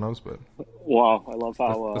Sopranos. But wow, I love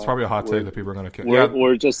how... that's probably a hot take that people are going to kill.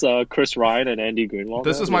 We're just Chris Ryan and Andy Greenwald.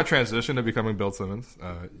 This is my transition to becoming Bill Simmons.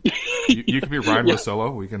 You can be Ryan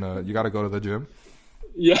Russillo. We can. You got to go to the gym.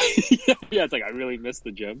 Yeah, yeah. It's like I really missed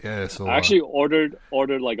the gym. Yeah, so I actually ordered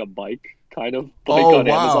like a bike kind of bike on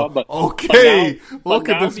Amazon. But look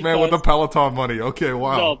at this man with the Peloton money. Okay,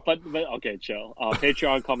 wow. No, but okay, chill.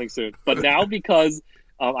 Patreon coming soon. But now because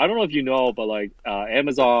I don't know if you know, but like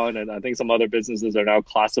Amazon and I think some other businesses are now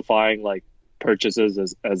classifying like purchases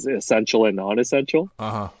as essential and non-essential.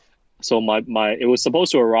 So my it was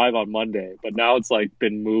supposed to arrive on Monday, but now it's like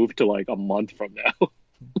been moved to like a month from now.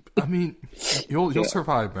 I mean, you'll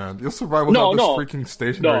survive, man. You'll survive without this freaking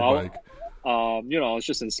stationary bike. It's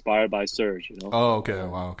just inspired by Surge. Oh, okay.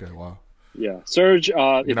 Wow. Yeah, Surge.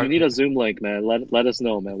 If you need a Zoom link, man, let us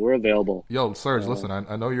know, man. We're available. Yo, Surge, listen.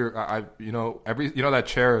 I know you're. That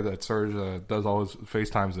chair that Surge does all his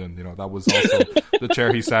FaceTimes in. That was also the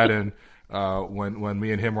chair he sat in when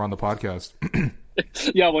me and him were on the podcast.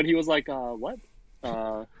 Yeah, when he was like, "What?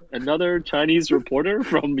 Another Chinese reporter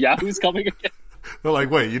from Yahoo's coming again." They're like,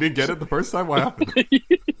 wait, you didn't get it the first time? What happened?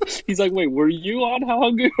 He's like, wait, were you on How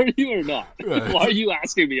Hungry Are You or not? Right. Why are you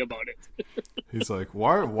asking me about it? He's like,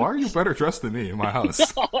 why are you better dressed than me in my house?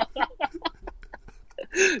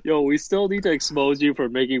 Yo, we still need to expose you for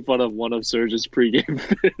making fun of one of Surge's pregame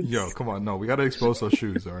fits. Yo, come on. No, we got to expose those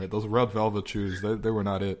shoes, all right? Those red velvet shoes, they were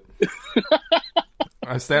not it.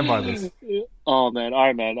 I stand by this. Oh, man. All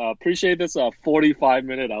right, man. Appreciate this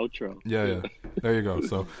 45-minute outro. Yeah. There you go.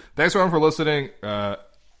 So thanks, everyone, for listening.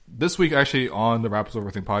 This week, actually, on the Raptors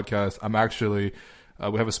Overthink podcast, I'm actually...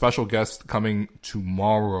 we have a special guest coming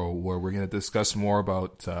tomorrow where we're going to discuss more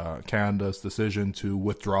about Canada's decision to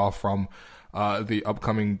withdraw from the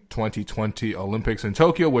upcoming 2020 Olympics in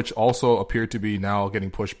Tokyo, which also appeared to be now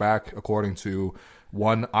getting pushed back, according to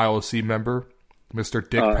one IOC member, Mr.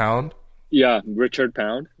 Dick Pound. Yeah, Richard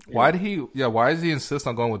Pound. Why does he insist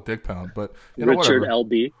on going with Dick Pound? But Richard whatever.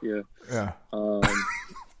 LB. Yeah.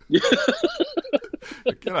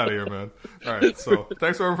 Get out of here, man. All right, so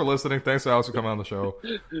thanks everyone for listening. Thanks to Alex for coming on the show.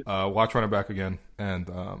 Watch Running Back again. And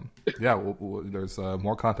there's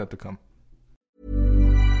more content to come.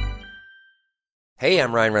 Hey,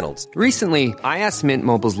 I'm Ryan Reynolds. Recently, I asked Mint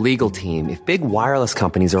Mobile's legal team if big wireless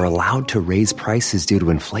companies are allowed to raise prices due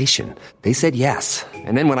to inflation. They said yes.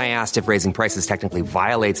 And then when I asked if raising prices technically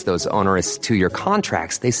violates those onerous 2-year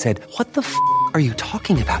contracts, they said, "What the f*** are you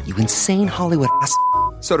talking about, you insane Hollywood ass?"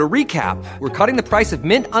 So to recap, we're cutting the price of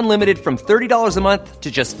Mint Unlimited from $30 a month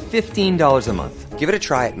to just $15 a month. Give it a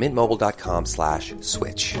try at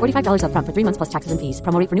mintmobile.com/switch. $45 up front for 3 months plus taxes and fees.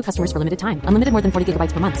 Promo rate for new customers for limited time. Unlimited more than 40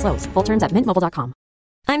 gigabytes per month. Slows full terms at mintmobile.com.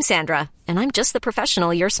 I'm Sandra, and I'm just the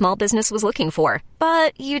professional your small business was looking for.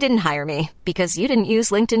 But you didn't hire me because you didn't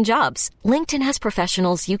use LinkedIn Jobs. LinkedIn has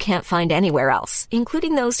professionals you can't find anywhere else,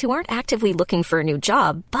 including those who aren't actively looking for a new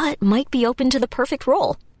job, but might be open to the perfect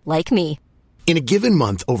role, like me. In a given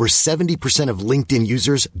month, over 70% of LinkedIn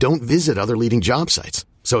users don't visit other leading job sites.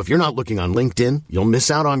 So if you're not looking on LinkedIn, you'll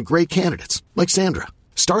miss out on great candidates like Sandra.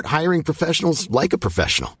 Start hiring professionals like a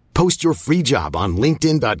professional. Post your free job on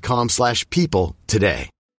linkedin.com/people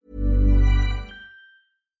today.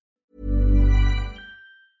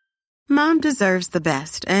 Mom deserves the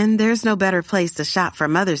best, and there's no better place to shop for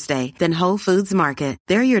Mother's Day than Whole Foods Market.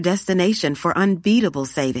 They're your destination for unbeatable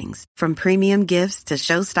savings, from premium gifts to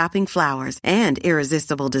show-stopping flowers and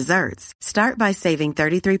irresistible desserts. Start by saving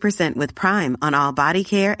 33% with Prime on all body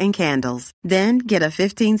care and candles. Then get a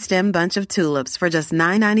 15-stem bunch of tulips for just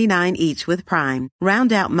 $9.99 each with Prime.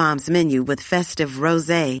 Round out Mom's menu with festive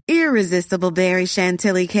rosé, irresistible berry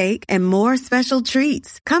chantilly cake, and more special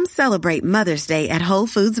treats. Come celebrate Mother's Day at Whole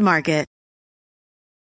Foods Market.